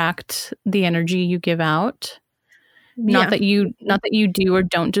attract the energy you give out. Not that you do or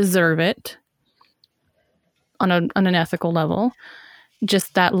don't deserve it on an ethical level.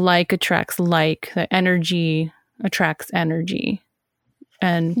 Just that like attracts like, that energy attracts energy.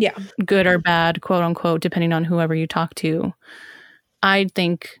 And good or bad, quote unquote, depending on whoever you talk to. I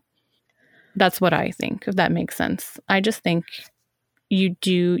think that's what I think, if that makes sense. I just think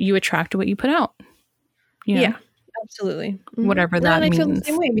you attract what you put out. Yeah, absolutely. Whatever that means. I feel the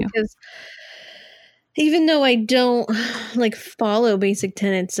same way because even though I don't like follow basic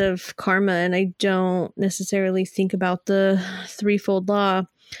tenets of karma and I don't necessarily think about the threefold law,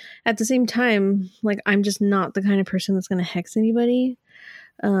 at the same time, like I'm just not the kind of person that's going to hex anybody.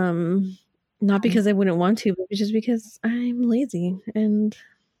 Not because I wouldn't want to, but just because I'm lazy and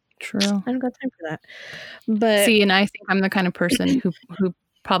true. I don't got time for that. But see, and I think I'm the kind of person who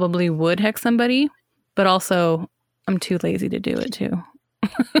probably would hex somebody, but also I'm too lazy to do it too.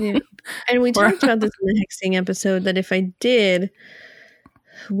 Yeah. And we talked about this in the hexing episode that if I did,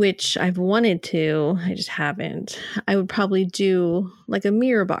 which I've wanted to, I just haven't, I would probably do like a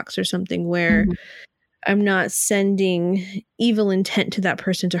mirror box or something where I'm not sending evil intent to that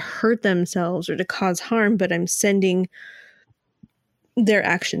person to hurt themselves or to cause harm, but I'm sending their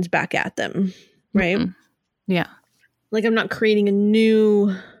actions back at them. Right? Mm-hmm. Yeah. Like I'm not creating a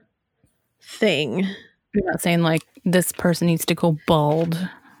new thing. You're not saying like this person needs to go bald.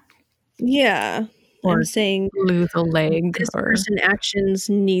 Yeah. Or I'm saying lose a leg. This person actions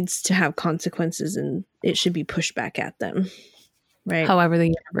needs to have consequences and it should be pushed back at them. Right. However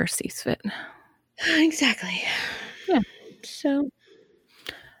the universe sees fit. Exactly. Yeah. So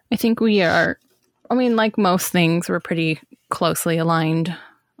I think we are, I mean, like most things, we're pretty closely aligned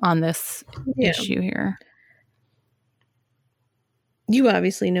on this issue here. You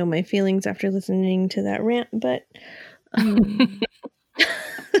obviously know my feelings after listening to that rant, but and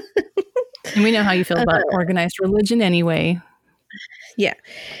we know how you feel about organized religion anyway. Yeah.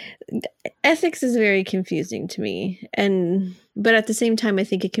 Ethics is very confusing to me. But at the same time, I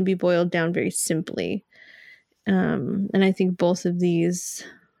think it can be boiled down very simply. And I think both of these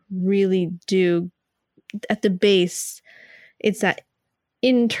really do, at the base, it's that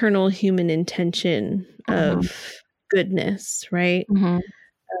internal human intention of goodness, right?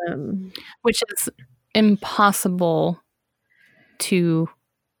 Which is impossible to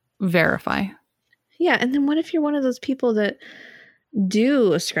verify. Yeah. And then what if you're one of those people that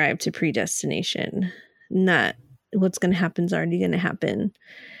do ascribe to predestination, not what's going to happen is already going to happen?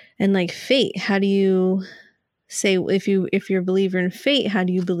 And like fate, how do you say, if you're a believer in fate, how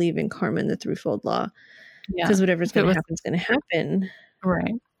do you believe in karma and the threefold law? Because whatever's going to happen is going to happen.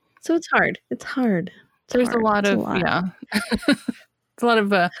 Right. So it's hard. It's hard. There's a lot of it's a lot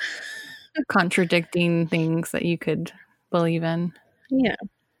of contradicting things that you could believe in. Yeah.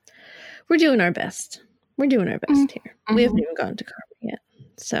 We're doing our best. We're doing our best here. We haven't even gotten to karma yet.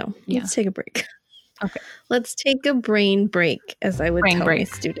 So let's take a break. Okay. Let's take a brain break, as I would tell my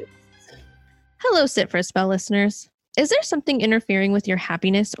students. Hello, Sit for a Spell listeners. Is there something interfering with your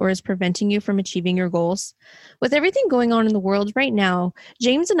happiness or is preventing you from achieving your goals? With everything going on in the world right now,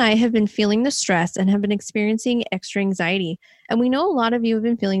 James and I have been feeling the stress and have been experiencing extra anxiety. And we know a lot of you have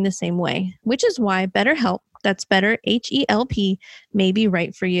been feeling the same way, which is why BetterHelp, that's better, H-E-L-P, may be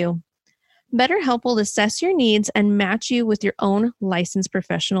right for you. BetterHelp will assess your needs and match you with your own licensed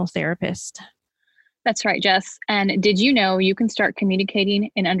professional therapist. That's right, Jess. And did you know you can start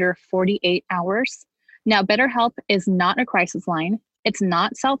communicating in under 48 hours? Now, BetterHelp is not a crisis line. It's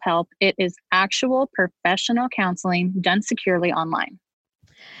not self-help. It is actual professional counseling done securely online.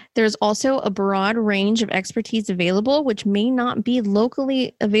 There's also a broad range of expertise available, which may not be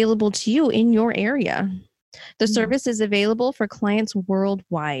locally available to you in your area. The service is available for clients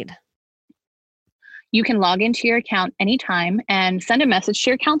worldwide. You can log into your account anytime and send a message to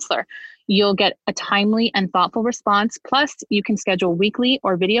your counselor. You'll get a timely and thoughtful response. Plus, you can schedule weekly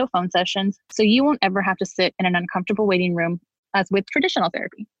or video phone sessions, so you won't ever have to sit in an uncomfortable waiting room as with traditional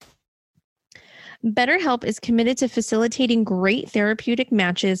therapy. BetterHelp is committed to facilitating great therapeutic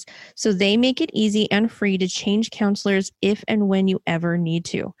matches, so they make it easy and free to change counselors if and when you ever need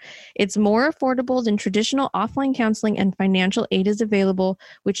to. It's more affordable than traditional offline counseling, and financial aid is available,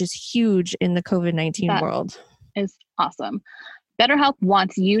 which is huge in the COVID-19 world. Is awesome. BetterHelp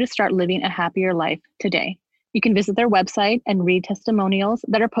wants you to start living a happier life today. You can visit their website and read testimonials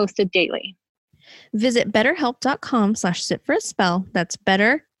that are posted daily. Visit betterhelp.com/sitforaspell. That's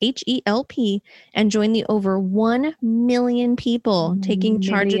better, H-E-L-P, and join the over 1 million people taking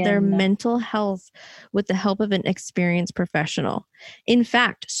charge of their mental health with the help of an experienced professional. In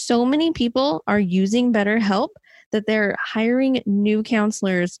fact, so many people are using BetterHelp that they're hiring new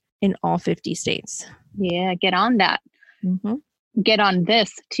counselors in all 50 states. Yeah, get on that. Get on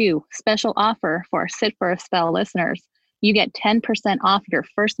this too. Special offer for Sit for a Spell listeners. You get 10% off your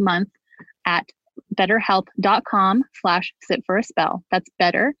first month at betterhelp.com/sitforaspell. That's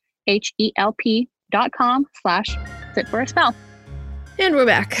better, HELP.com/sitforaspell. And we're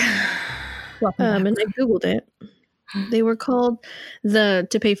back. And I Googled it. They were called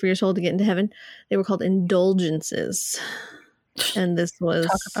to pay for your soul to get into heaven. They were called indulgences. And this was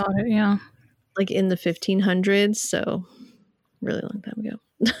talk about it, like in the 1500s. So really long time ago.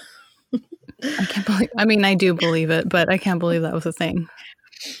 I can't believe, I do believe it, but I can't believe that was a thing.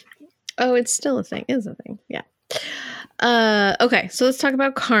 Oh, it's still a thing. It's a thing. Yeah. Okay. So let's talk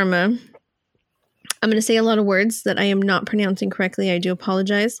about karma. I'm going to say a lot of words that I am not pronouncing correctly. I do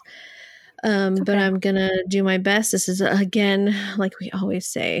apologize. But I'm going to do my best. This is, again, like we always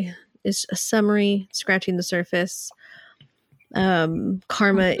say, is a summary, scratching the surface.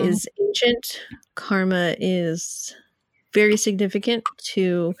 Karma is ancient. Karma is very significant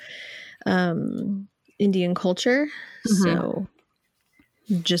to Indian culture. So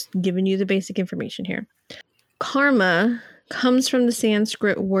just giving you the basic information here. Karma comes from the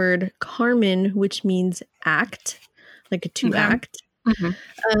Sanskrit word karman, which means act, like to act.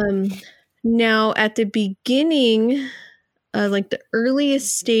 Now, at the beginning, like the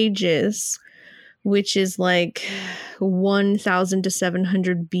earliest stages, which is like 1000 to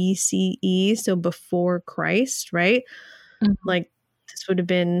 700 BCE, so before Christ, right? Like this would have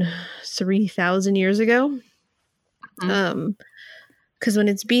been 3,000 years ago. Because when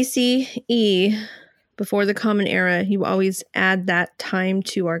it's BCE, before the Common Era, you always add that time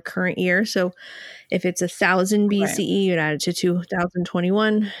to our current year. So if it's 1000 BCE, you'd add it to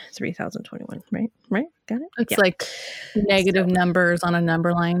 2021, 3021, right? Got it? It's like negative numbers on a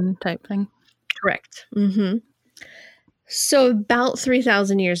number line type thing. Correct. So about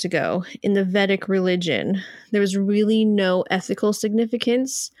 3,000 years ago, in the Vedic religion, there was really no ethical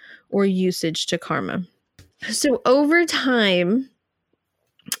significance or usage to karma. So over time,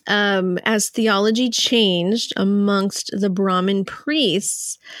 as theology changed amongst the Brahmin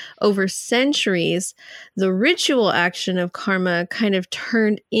priests over centuries, the ritual action of karma kind of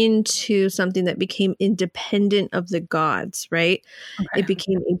turned into something that became independent of the gods, right? It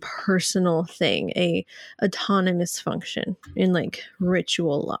became a personal thing, a autonomous function in like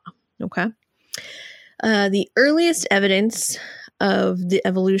ritual law. Okay. The earliest evidence of the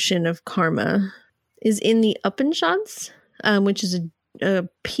evolution of karma is in the Upanishads, which is a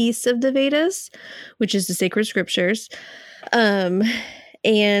piece of the Vedas, which is the sacred scriptures. And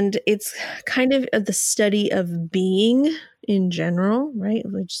it's kind of the study of being in general, right?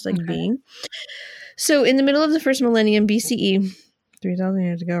 Just like being. So in the middle of the first millennium BCE, 3,000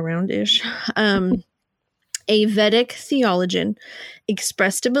 years ago, around-ish, a Vedic theologian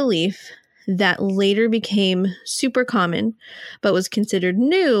expressed a belief that later became super common, but was considered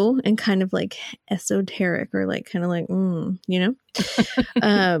new and kind of like esoteric or like kind of like, you know?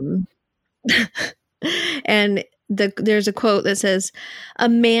 And there's a quote that says, "A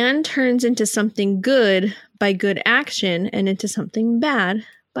man turns into something good by good action and into something bad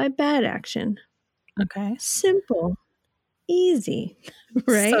by bad action." Okay. Simple. Easy.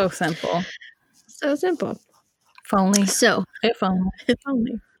 Right? So simple. So simple. If only. So, if only. If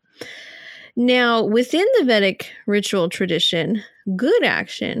only. Now, within the Vedic ritual tradition, good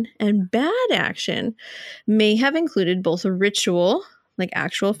action and bad action may have included both a ritual, like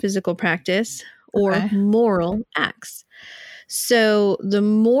actual physical practice, or moral acts. So the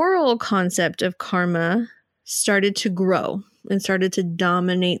moral concept of karma started to grow and started to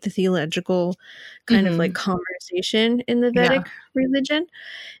dominate the theological kind of like conversation in the Vedic religion,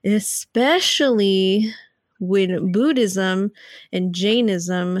 especially when Buddhism and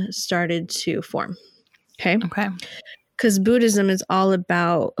Jainism started to form. Okay. Because Buddhism is all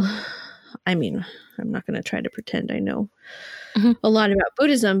about, I mean, I'm not going to try to pretend I know a lot about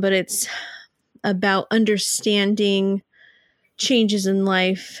Buddhism, but it's about understanding changes in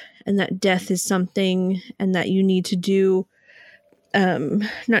life and that death is something and that you need to do,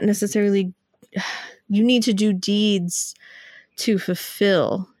 not necessarily, you need to do deeds to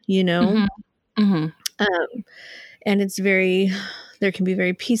fulfill, you know? And it's there can be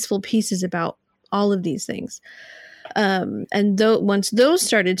very peaceful pieces about all of these things. And once those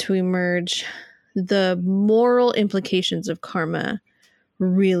started to emerge, the moral implications of karma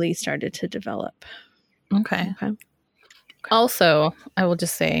really started to develop. Okay. Also, I will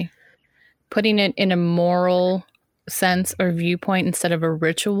just say, putting it in a moral sense or viewpoint instead of a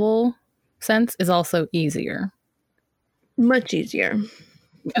ritual sense is also easier. Much easier.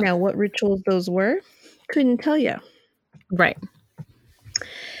 Yeah. Now, what rituals those were, couldn't tell you. Right.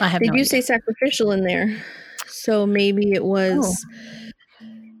 They do say sacrificial in there. So maybe it was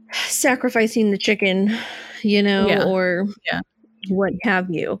sacrificing the chicken, you know, or what have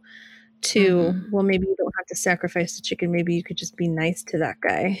you, to, well, maybe you don't have to sacrifice the chicken. Maybe you could just be nice to that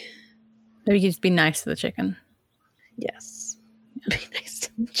guy. Maybe you could just be nice to the chicken. Yes. Be nice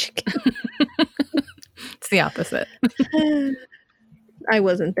to the chicken. It's the opposite. I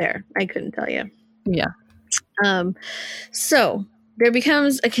wasn't there. I couldn't tell you. Yeah. So there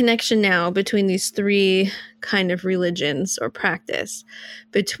becomes a connection now between these three kind of religions or practice,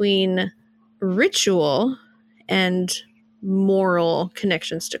 between ritual and moral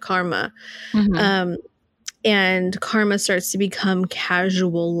connections to karma. And karma starts to become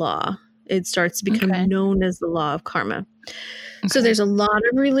casual law It starts to become known as the law of karma. So there's a lot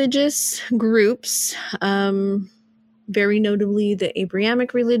of religious groups, very notably the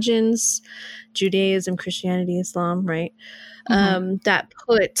Abrahamic religions, Judaism, Christianity, Islam, right? That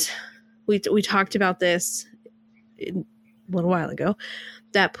put, we talked about this a little while ago,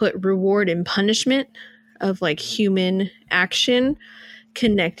 that put reward and punishment of like human action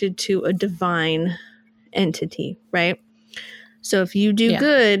connected to a divine entity, right? So if you do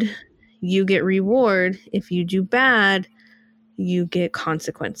good, you get reward. If you do bad, you get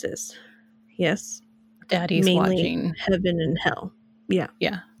consequences. Yes. Daddy's mainly watching. Heaven and hell. Yeah.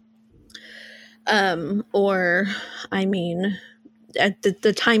 Yeah. Or, I mean, at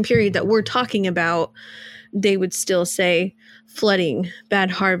the time period that we're talking about, they would still say flooding, bad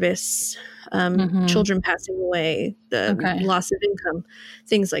harvests, children passing away, the loss of income,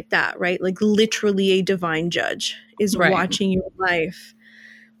 things like that, right? Like literally a divine judge is watching your life,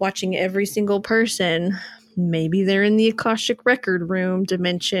 watching every single person. Maybe they're in the Akashic record room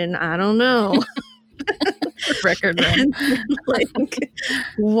dimension. I don't know. Record room. Like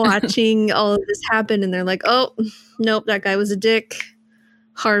watching all of this happen, and they're like, oh, nope, that guy was a dick.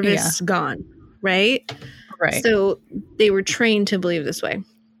 Harvest gone. Right? Right. So they were trained to believe this way.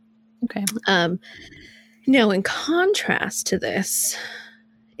 Okay. Now, in contrast to this,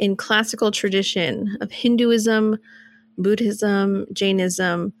 in classical tradition of Hinduism, Buddhism,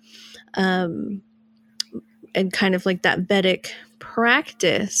 Jainism, and kind of like that Vedic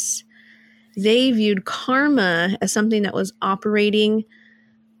practice, they viewed karma as something that was operating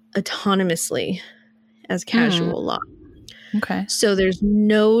autonomously as casual law. Okay. So there's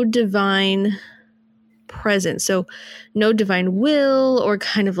no divine presence. So no divine will or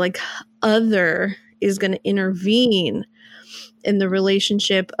kind of like other is going to intervene in the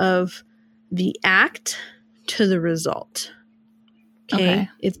relationship of the act to the result. Okay.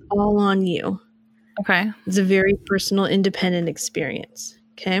 It's all on you. Okay. It's a very personal, independent experience.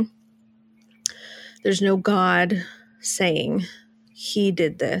 Okay. There's no God saying he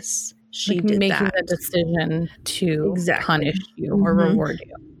did this, she like did making that. the decision to punish you or reward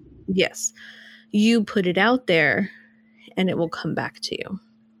you. Yes. You put it out there and it will come back to you.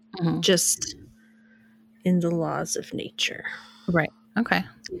 Just in the laws of nature. Right. Okay.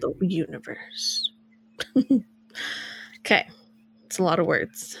 The universe. Okay. It's a lot of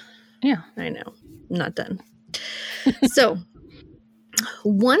words. Yeah. I know. I'm not done. So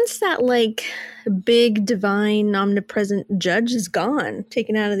once that like big divine omnipresent judge is gone,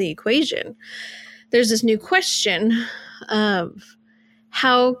 taken out of the equation, there's this new question of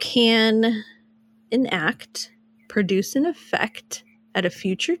how can an act produce an effect at a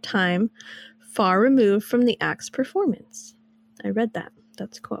future time far removed from the act's performance? I read that.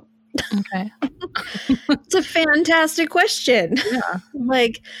 That's a quote. Okay. It's a fantastic question. Yeah.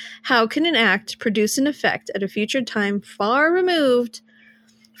 Like, how can an act produce an effect at a future time far removed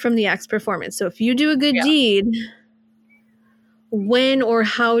from the act's performance? So if you do a good deed, when or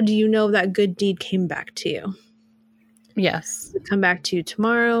how do you know that good deed came back to you? Yes. Does it come back to you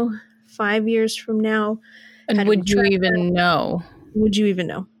tomorrow, 5 years from now? And would you even know? Would you even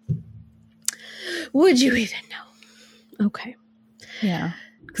know? Would you even know? Okay. Yeah.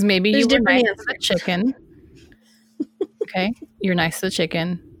 Because maybe you were nice to the chicken. Okay. You're nice to the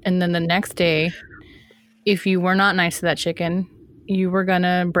chicken. And then the next day, if you were not nice to that chicken, you were going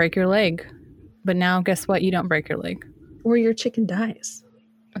to break your leg. But now, guess what? You don't break your leg. Or your chicken dies.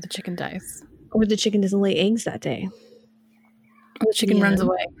 Or the chicken dies. Or the chicken doesn't lay eggs that day. Or the chicken runs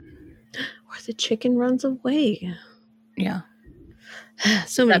away. Or the chicken runs away. Yeah.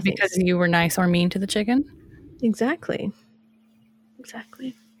 So many things. Because you were nice or mean to the chicken? Exactly.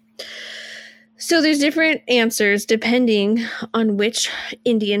 Exactly. So there's different answers depending on which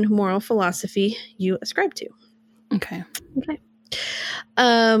Indian moral philosophy you ascribe to. Okay. Okay.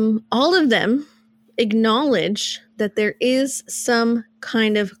 All of them acknowledge that there is some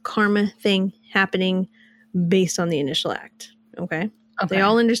kind of karma thing happening based on the initial act. Okay. They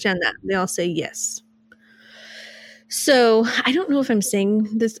all understand that. They all say yes. So I don't know if I'm saying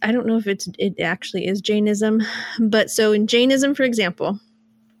this. I don't know if it actually is Jainism. But so in Jainism, for example,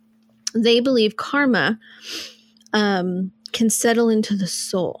 they believe karma can settle into the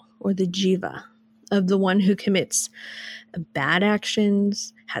soul or the jiva of the one who commits bad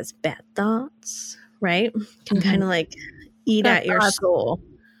actions, has bad thoughts, right? Can kind of like eat at your soul.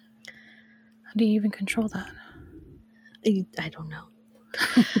 How do you even control that? I don't know.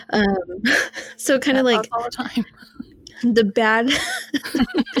 So kind of like all the time. The bad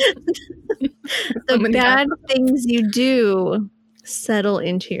bad things you do settle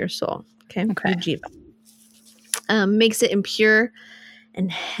into your soul. Okay. Your jiva. Makes it impure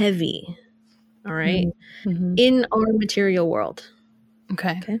and heavy. All right. Mm-hmm. In our material world.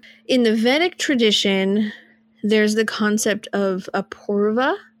 Okay. In the Vedic tradition, there's the concept of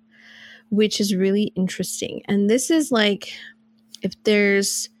apurva, which is really interesting. And this is like if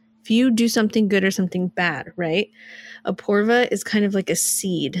you do something good or something bad, right? Apurva is kind of like a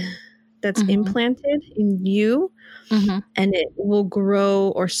seed that's implanted in you, and it will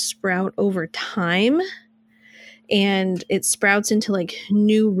grow or sprout over time. And it sprouts into like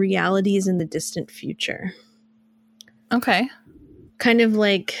new realities in the distant future. Okay. Kind of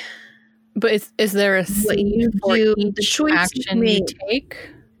like, but is there a seed for each the choice action you take,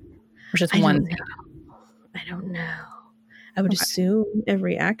 or just one seed? I don't know. I would assume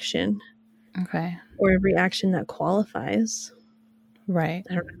every action. Okay. Or every action that qualifies. Right.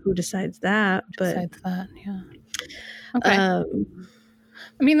 I don't know who decides that, but decides that, yeah. Okay. I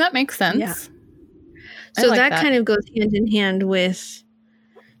mean, that makes sense. Yeah. So like that kind of goes hand in hand with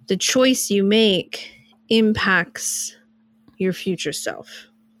the choice you make impacts your future self,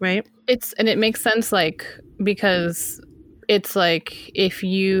 right? And it makes sense, like, because it's like if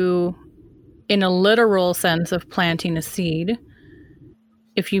you, in a literal sense of planting a seed,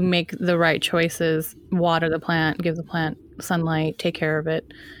 if you make the right choices, water the plant, give the plant sunlight, take care of it,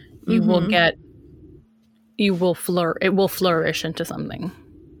 it will flourish into something.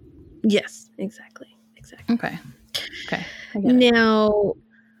 Yes, exactly. Okay. Now,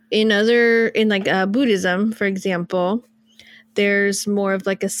 in Buddhism, for example, there's more of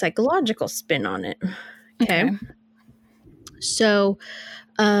like a psychological spin on it. Okay. So,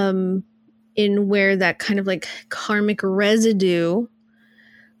 in where that kind of like karmic residue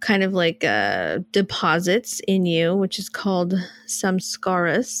kind of like deposits in you, which is called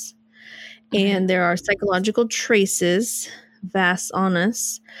samskaras. And there are psychological traces,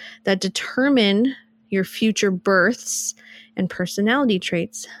 vasanas, that determine your future births and personality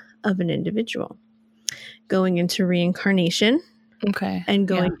traits of an individual. Going into reincarnation. Okay. And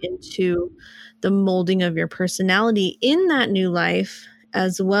going into the molding of your personality in that new life,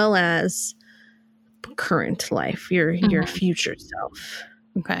 as well as current life, your future self.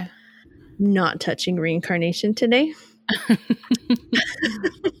 Okay. Not touching reincarnation today.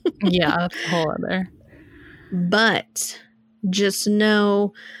 Yeah, that's a whole other. But just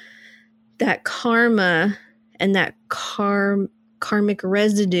know that karma and that karmic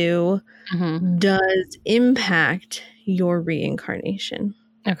residue does impact your reincarnation.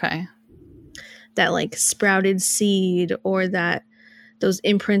 Okay. That like sprouted seed, or that those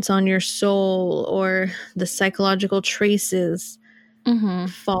imprints on your soul, or the psychological traces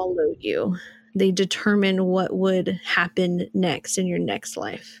follow you. They determine what would happen next in your next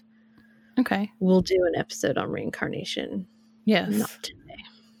life. Okay. We'll do an episode on reincarnation. Yes. Not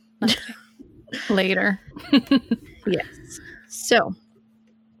today. Later. Yes. So,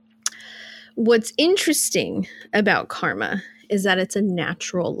 what's interesting about karma is that it's a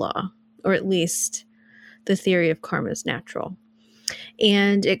natural law, or at least the theory of karma is natural.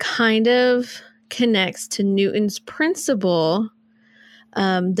 And it kind of connects to Newton's principle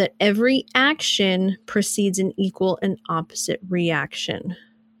that every action precedes an equal and opposite reaction,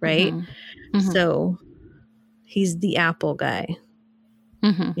 right? So he's the apple guy,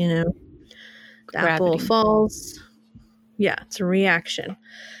 you know? The apple falls. Yeah, it's a reaction.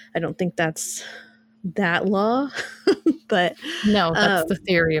 I don't think that's that law, but... No, that's the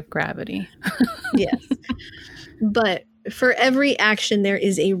theory of gravity. Yes. But for every action, there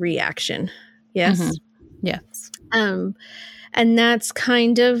is a reaction. Yes? Yes. And that's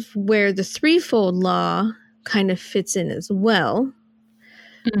kind of where the threefold law kind of fits in as well.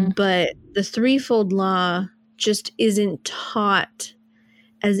 But the threefold law just isn't taught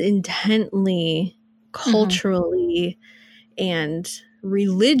as intently, culturally, and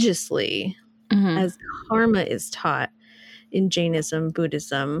religiously as karma is taught in Jainism,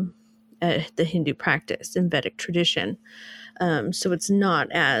 Buddhism, the Hindu practice, and Vedic tradition. So it's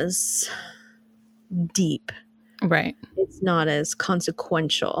not as deep. Right. It's not as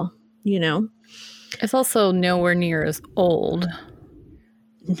consequential, you know? It's also nowhere near as old.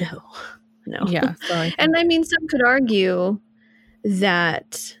 No. Yeah. And I mean, some could argue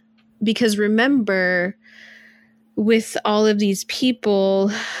that because remember, with all of these people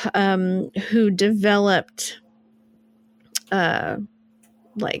who developed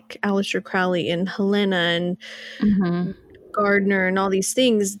like Aleister Crowley and Helena and Gardner and all these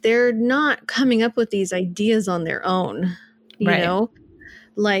things, they're not coming up with these ideas on their own, you know?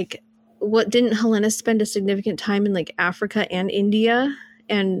 Like, what, didn't Helena spend a significant time in like Africa and India?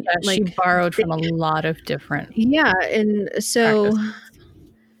 And like she borrowed from a lot of different and so practices.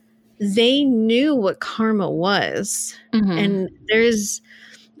 they knew what karma was. And there's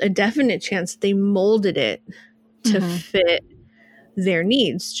a definite chance that they molded it to fit their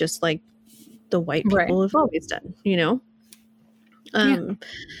needs, just like the white people have always done, you know?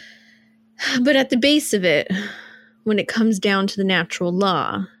 But at the base of it, when it comes down to the natural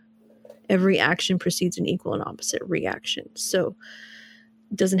law, every action precedes an equal and opposite reaction. So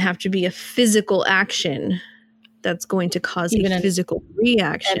it doesn't have to be a physical action that's going to cause even a physical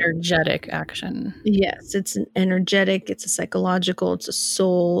reaction. Energetic action. Yes, it's an energetic, it's a psychological, it's a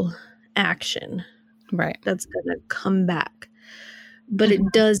soul action. Right. That's going to come back. But it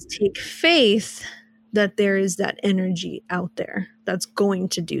does take faith that there is that energy out there that's going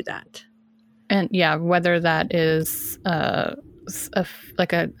to do that. And yeah, whether that is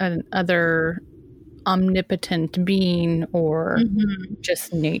like an other omnipotent being or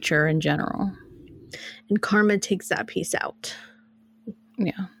just nature in general. And karma takes that piece out.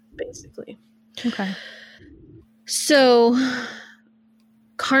 Yeah. Basically. Okay. So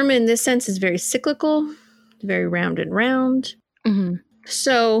karma in this sense is very cyclical, very round and round.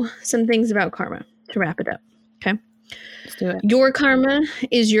 So some things about karma to wrap it up. Okay. Let's do it. Your karma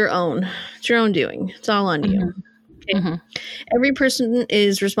is your own. It's your own doing. It's all on you. Okay. Every person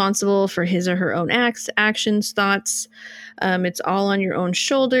is responsible for his or her own acts, actions, thoughts. It's all on your own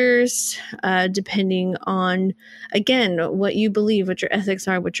shoulders, depending on, again, what you believe, what your ethics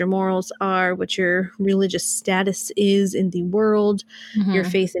are, what your morals are, what your religious status is in the world, your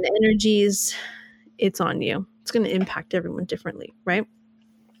faith and energies. It's on you. It's going to impact everyone differently, right?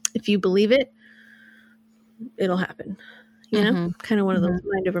 If you believe it, it'll happen. You know, kind of one of those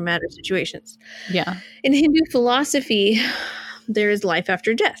mind over matter situations. Yeah. In Hindu philosophy, there is life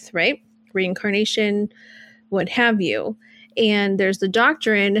after death, right? Reincarnation, what have you. And there's the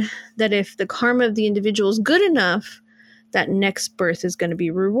doctrine that if the karma of the individual is good enough, that next birth is going to be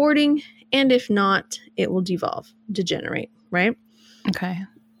rewarding. And if not, it will degenerate, right? Okay.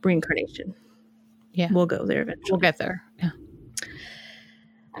 Reincarnation. Yeah. We'll go there eventually. We'll get there. Yeah.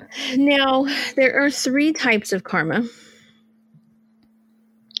 Now, there are 3 types of karma.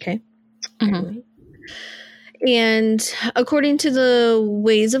 Okay. And according to the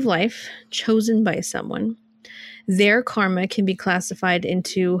ways of life chosen by someone, their karma can be classified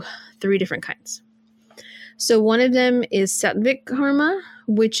into 3 different kinds. So one of them is sattvic karma,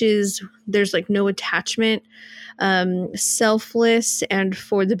 which is there's like no attachment, selfless and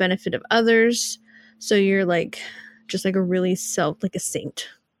for the benefit of others. So you're like just like a really like a saint,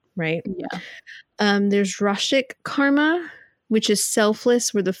 right? Yeah. There's rashik karma, which is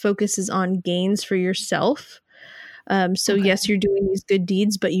selfless, where the focus is on gains for yourself. So yes, you're doing these good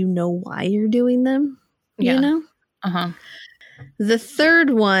deeds, but you know why you're doing them. Yeah. You know? The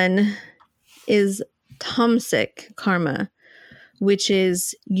third one is tamasic karma, which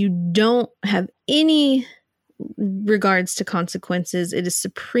is you don't have any regards to consequences. It is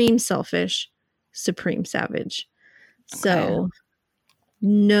supreme selfish, supreme savage. So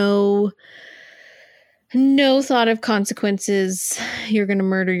no thought of consequences. You're going to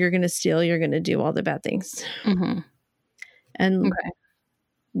murder, you're going to steal, you're going to do all the bad things. And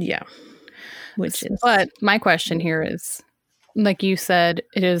yeah, but my question here is, like you said,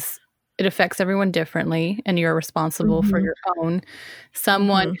 it affects everyone differently and you're responsible for your own.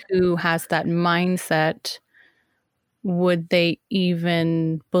 Someone who has that mindset, would they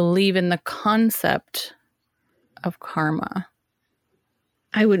even believe in the concept of karma?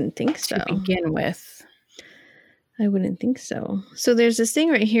 I wouldn't think so. To begin with. I wouldn't think so. So there's this thing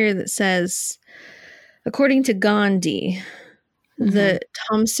right here that says, according to Gandhi, the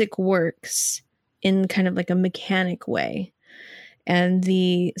tamasic works in kind of like a mechanic way. And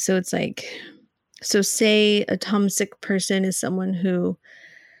so it's like, so say a tamasic person is someone who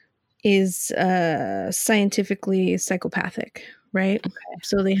is scientifically psychopathic, right?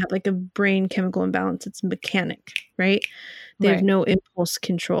 So they have like a brain chemical imbalance. It's mechanic, right? They have no impulse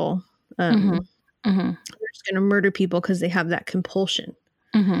control. They're just going to murder people because they have that compulsion.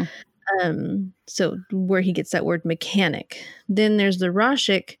 So where he gets that word mechanic. Then there's the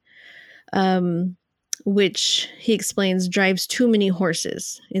rashik, which he explains drives too many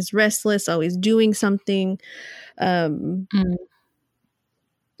horses, is restless, always doing something. And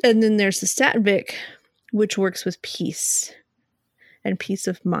then there's the sattvic, which works with peace and peace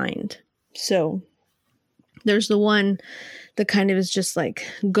of mind. So there's the one that kind of is just like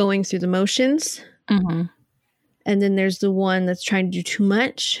going through the motions. And then there's the one that's trying to do too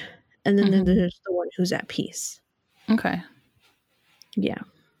much. And then there's the one who's at peace. Okay. Yeah.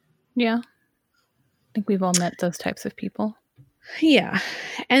 Yeah. I think we've all met those types of people. Yeah.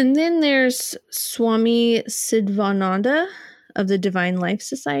 And then there's Swami Siddhananda of the Divine Life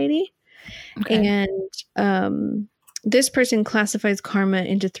Society. Okay. And this person classifies karma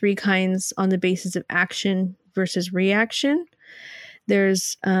into 3 kinds on the basis of action versus reaction.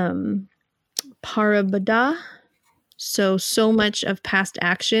 There's parabada, so much of past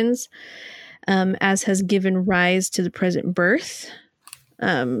actions as has given rise to the present birth.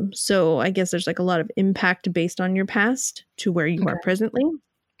 So I guess there's like a lot of impact based on your past to where you are presently.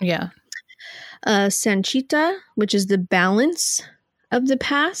 Yeah. Sanchita, which is the balance of the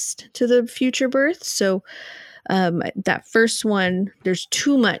past to the future birth. So that first one, there's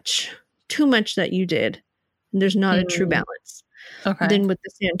too much that you did. There's not a true balance. Okay. Then with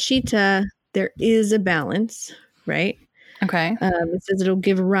the Sanchita, there is a balance, right? Okay. It says it'll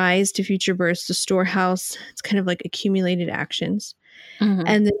give rise to future births, the storehouse. It's kind of like accumulated actions. Mm-hmm.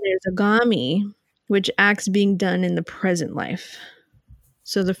 And then there's Agami, which acts being done in the present life.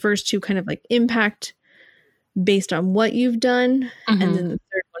 So the first 2 kind of like impact based on what you've done, Mm-hmm. and then the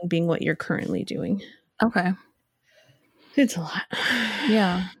third one being what you're currently doing. Okay. It's a lot.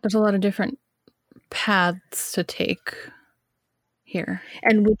 Yeah. There's a lot of different paths to take here.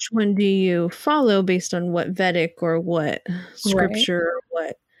 And which one do you follow based on what Vedic or what scripture or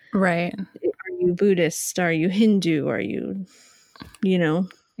what? Right. Are you Buddhist? Are you Hindu? Are you, Yeah.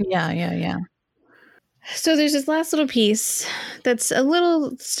 So there's this last little piece that's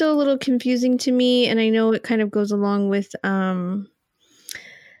still a little confusing to me. And I know it kind of goes along with kind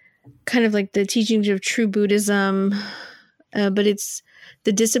of like the teachings of true Buddhism, but it's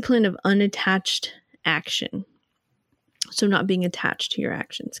the discipline of unattached action. So not being attached to your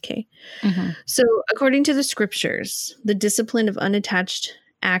actions, okay? Mm-hmm. So according to the scriptures, the discipline of unattached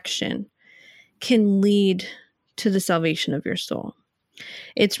action can lead to the salvation of your soul.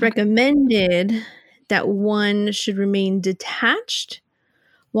 It's recommended that one should remain detached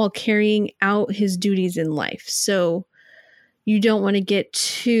while carrying out his duties in life. So you don't want to get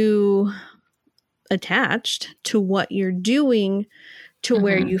too attached to what you're doing to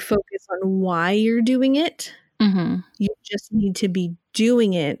where you focus on why you're doing it. Mm-hmm. You just need to be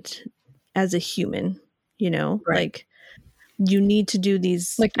doing it as a human, Right. like you need to do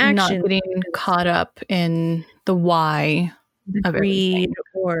these like actions. Not getting caught up in the why of greed everything.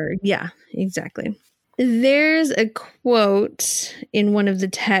 or exactly. There's a quote in one of the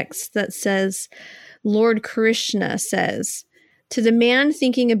texts that says, Lord Krishna says, "To the man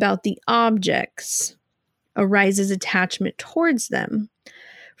thinking about the objects arises attachment towards them.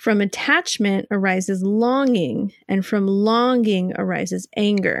 From attachment arises longing, and from longing arises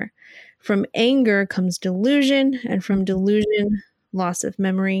anger. From anger comes delusion, and from delusion, loss of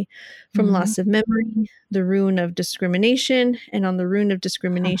memory. From loss of memory, the ruin of discrimination, and on the ruin of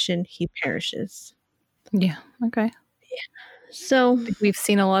discrimination, he perishes." Yeah. Okay. Yeah. So I think we've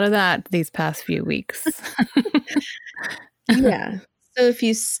seen a lot of that these past few weeks. yeah. So if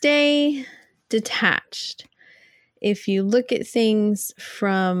you stay detached, if you look at things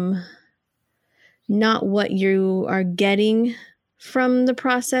from not what you are getting from the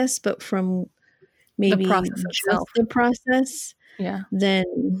process, but from maybe the process itself. the process,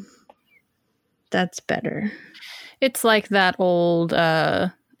 then that's better. It's like that old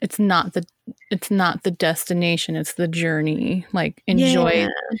it's not the destination, it's the journey. Like enjoy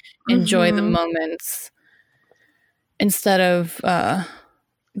the moments instead of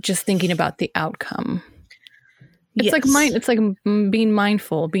just thinking about the outcome. It's it's like being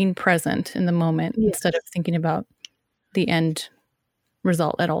mindful, being present in the moment instead of thinking about the end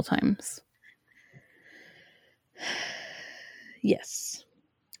result at all times. Yes.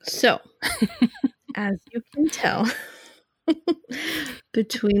 So, as you can tell,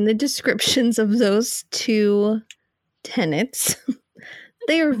 between the descriptions of those 2 tenets,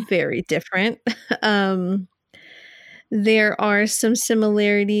 they are very different. There are some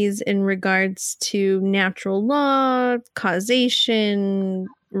similarities in regards to natural law, causation,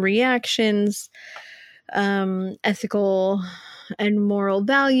 reactions, ethical and moral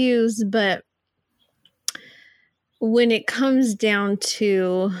values, but when it comes down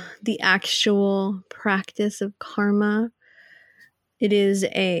to the actual practice of karma, it is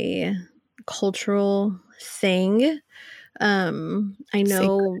a cultural thing. I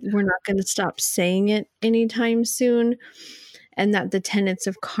know we're not going to stop saying it anytime soon, and that the tenets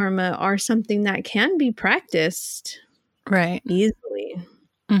of karma are something that can be practiced easily.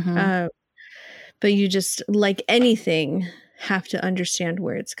 But you just, like anything, have to understand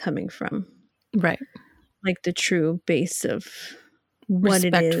where it's coming from. Right. Like the true base of what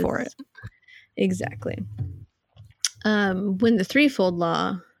Respect it is. for it. Exactly. When the threefold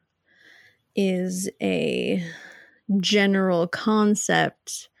law is a general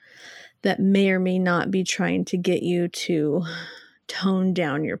concept that may or may not be trying to get you to tone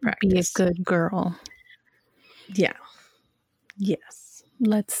down your practice. Be a good girl. Yeah. Yes.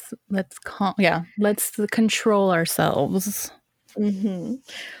 Let's control ourselves. Mm-hmm.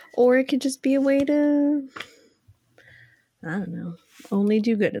 Or it could just be a way to, I don't know, only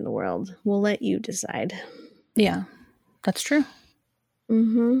do good in the world. We'll let you decide. Yeah, that's true.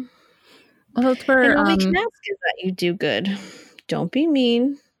 Mm-hmm. Well, that's where and all we can ask is that you do good. Don't be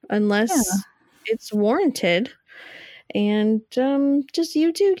mean unless it's warranted. And just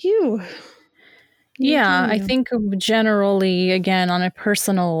you do you. I think generally, again, on a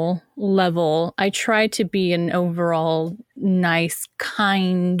personal level, I try to be an overall nice,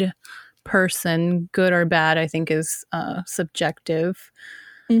 kind person. Good or bad, I think, is subjective.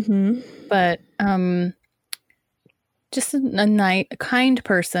 Mm-hmm. But just a kind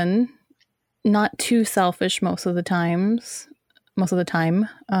person, not too selfish most of the time. That's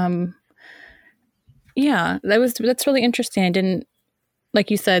really interesting. I didn't, like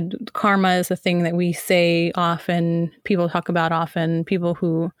you said, karma is a thing that we say often, people talk about often, people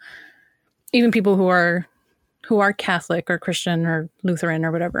who are Catholic or Christian or Lutheran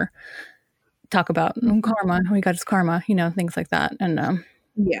or whatever talk about karma. We got his karma, things like that. And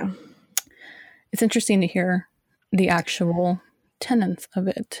it's interesting to hear the actual tenets of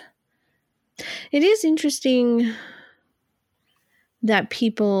it. It is interesting that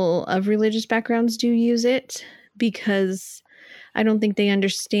people of religious backgrounds do use it, because I don't think they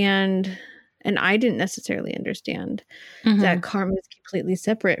understand, and I didn't necessarily understand, that karma is completely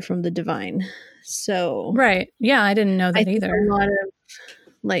separate from the divine. So right. Yeah, I didn't know that either. A lot of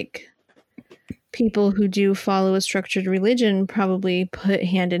people who do follow a structured religion probably put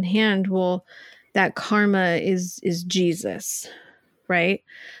hand in hand, well, that karma is Jesus, right?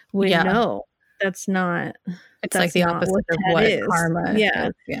 No, that's not. It's like the opposite of what karma is. Yeah.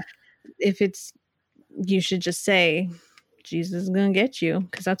 If it's, you should just say, Jesus is going to get you,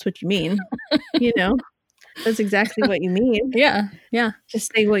 because that's what you mean. That's exactly what you mean. Yeah.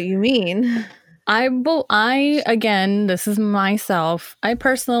 Just say what you mean. I again, this is myself. I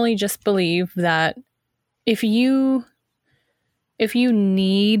personally just believe that if you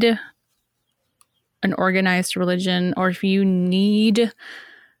need an organized religion, or if you need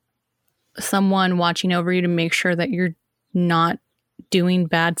someone watching over you to make sure that you're not doing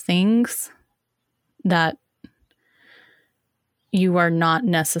bad things, that you are not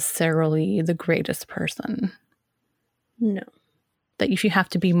necessarily the greatest person. No. That you have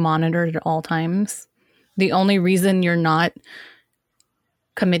to be monitored at all times. The only reason you're not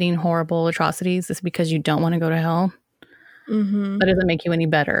committing horrible atrocities is because you don't want to go to hell. Mm-hmm. That doesn't make you any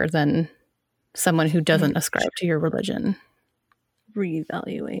better than someone who doesn't ascribe to your religion.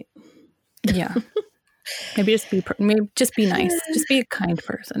 Reevaluate. Yeah. maybe just be nice. Just be a kind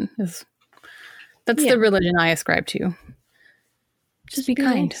person. That's the religion I ascribe to. Just be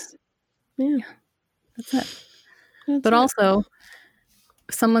kind. Nice. Yeah. That's it. But also,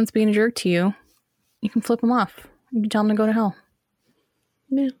 if someone's being a jerk to you, you can flip them off. You can tell them to go to hell.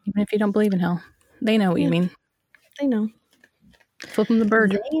 Yeah. Even if you don't believe in hell. They know what you mean. They know. Flip them the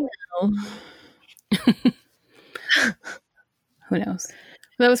bird. They know. Who knows?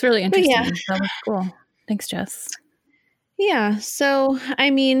 That was really interesting. Yeah. That was cool. Thanks, Jess. Yeah. So, I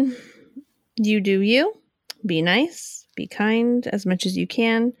mean, you do you. Be nice. Be kind as much as you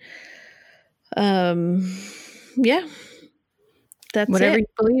can. Yeah. That's whatever it. you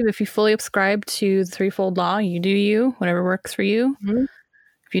believe. If you fully subscribe to the threefold law, you do you. Whatever works for you. Mm-hmm.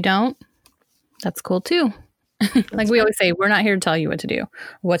 If you don't, that's cool too. Like we always say, we're not here to tell you what to do,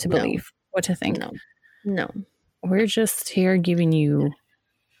 what to believe, what to think. No. We're just here giving you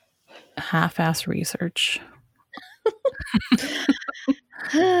half-ass research.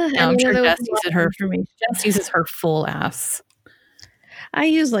 I'm sure Jess uses her full ass. I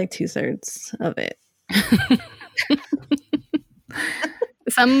use like 2/3 of it.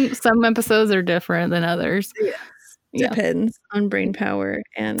 Some episodes are different than others. Yes. Depends on brain power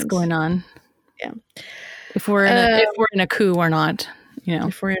and what's going on. Yeah. If we're in a coup or not,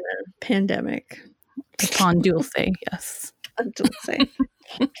 If we're in a pandemic. Upon dulce, yes. Dulce.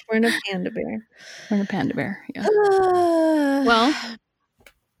 We're in a panda bear. We're in a panda bear, yeah. Well,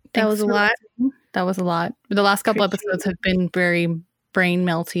 that was a lot. That was a lot. The last couple episodes have been very brain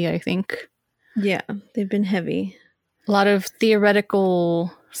melty, I think. Yeah, they've been heavy. A lot of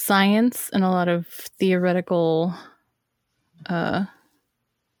theoretical science and a lot of theoretical, I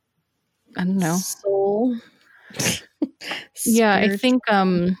don't know. Soul. Yeah, I think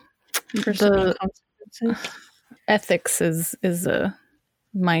the ethics is a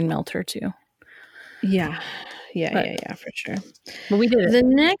mind melter too. Yeah, for sure. But we did it. The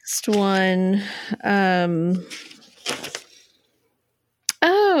next one,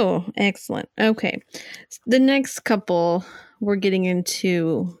 Oh, excellent. Okay. The next couple, we're getting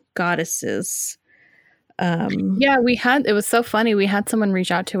into goddesses. Yeah, it was so funny. We had someone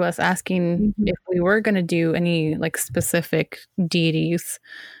reach out to us asking if we were going to do any like specific deities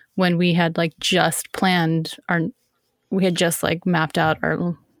when we had like just planned we had just like mapped out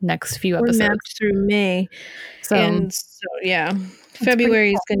our next few episodes. We're mapped through May. So yeah,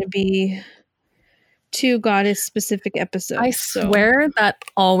 February is going to be 2 goddess specific episodes. I swear that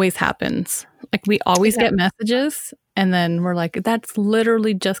always happens. Like we always get messages and then we're like, that's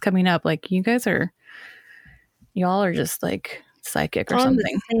literally just coming up. Like y'all are just like psychic or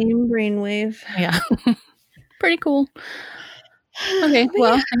something. The same brainwave. Yeah. Pretty cool. Okay.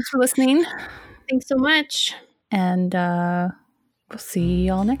 Well, thanks for listening. Thanks so much. And we'll see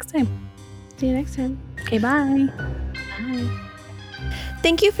y'all next time. See you next time. Okay, bye. Bye.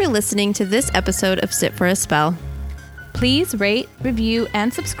 Thank you for listening to this episode of Sit for a Spell. Please rate, review,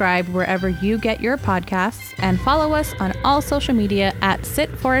 and subscribe wherever you get your podcasts, and follow us on all social media at Sit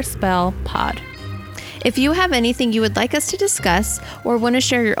for a Spell Pod. If you have anything you would like us to discuss or want to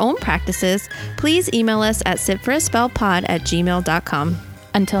share your own practices, please email us at sitforaspellpod@gmail.com.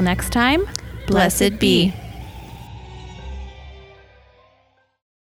 Until next time, blessed be.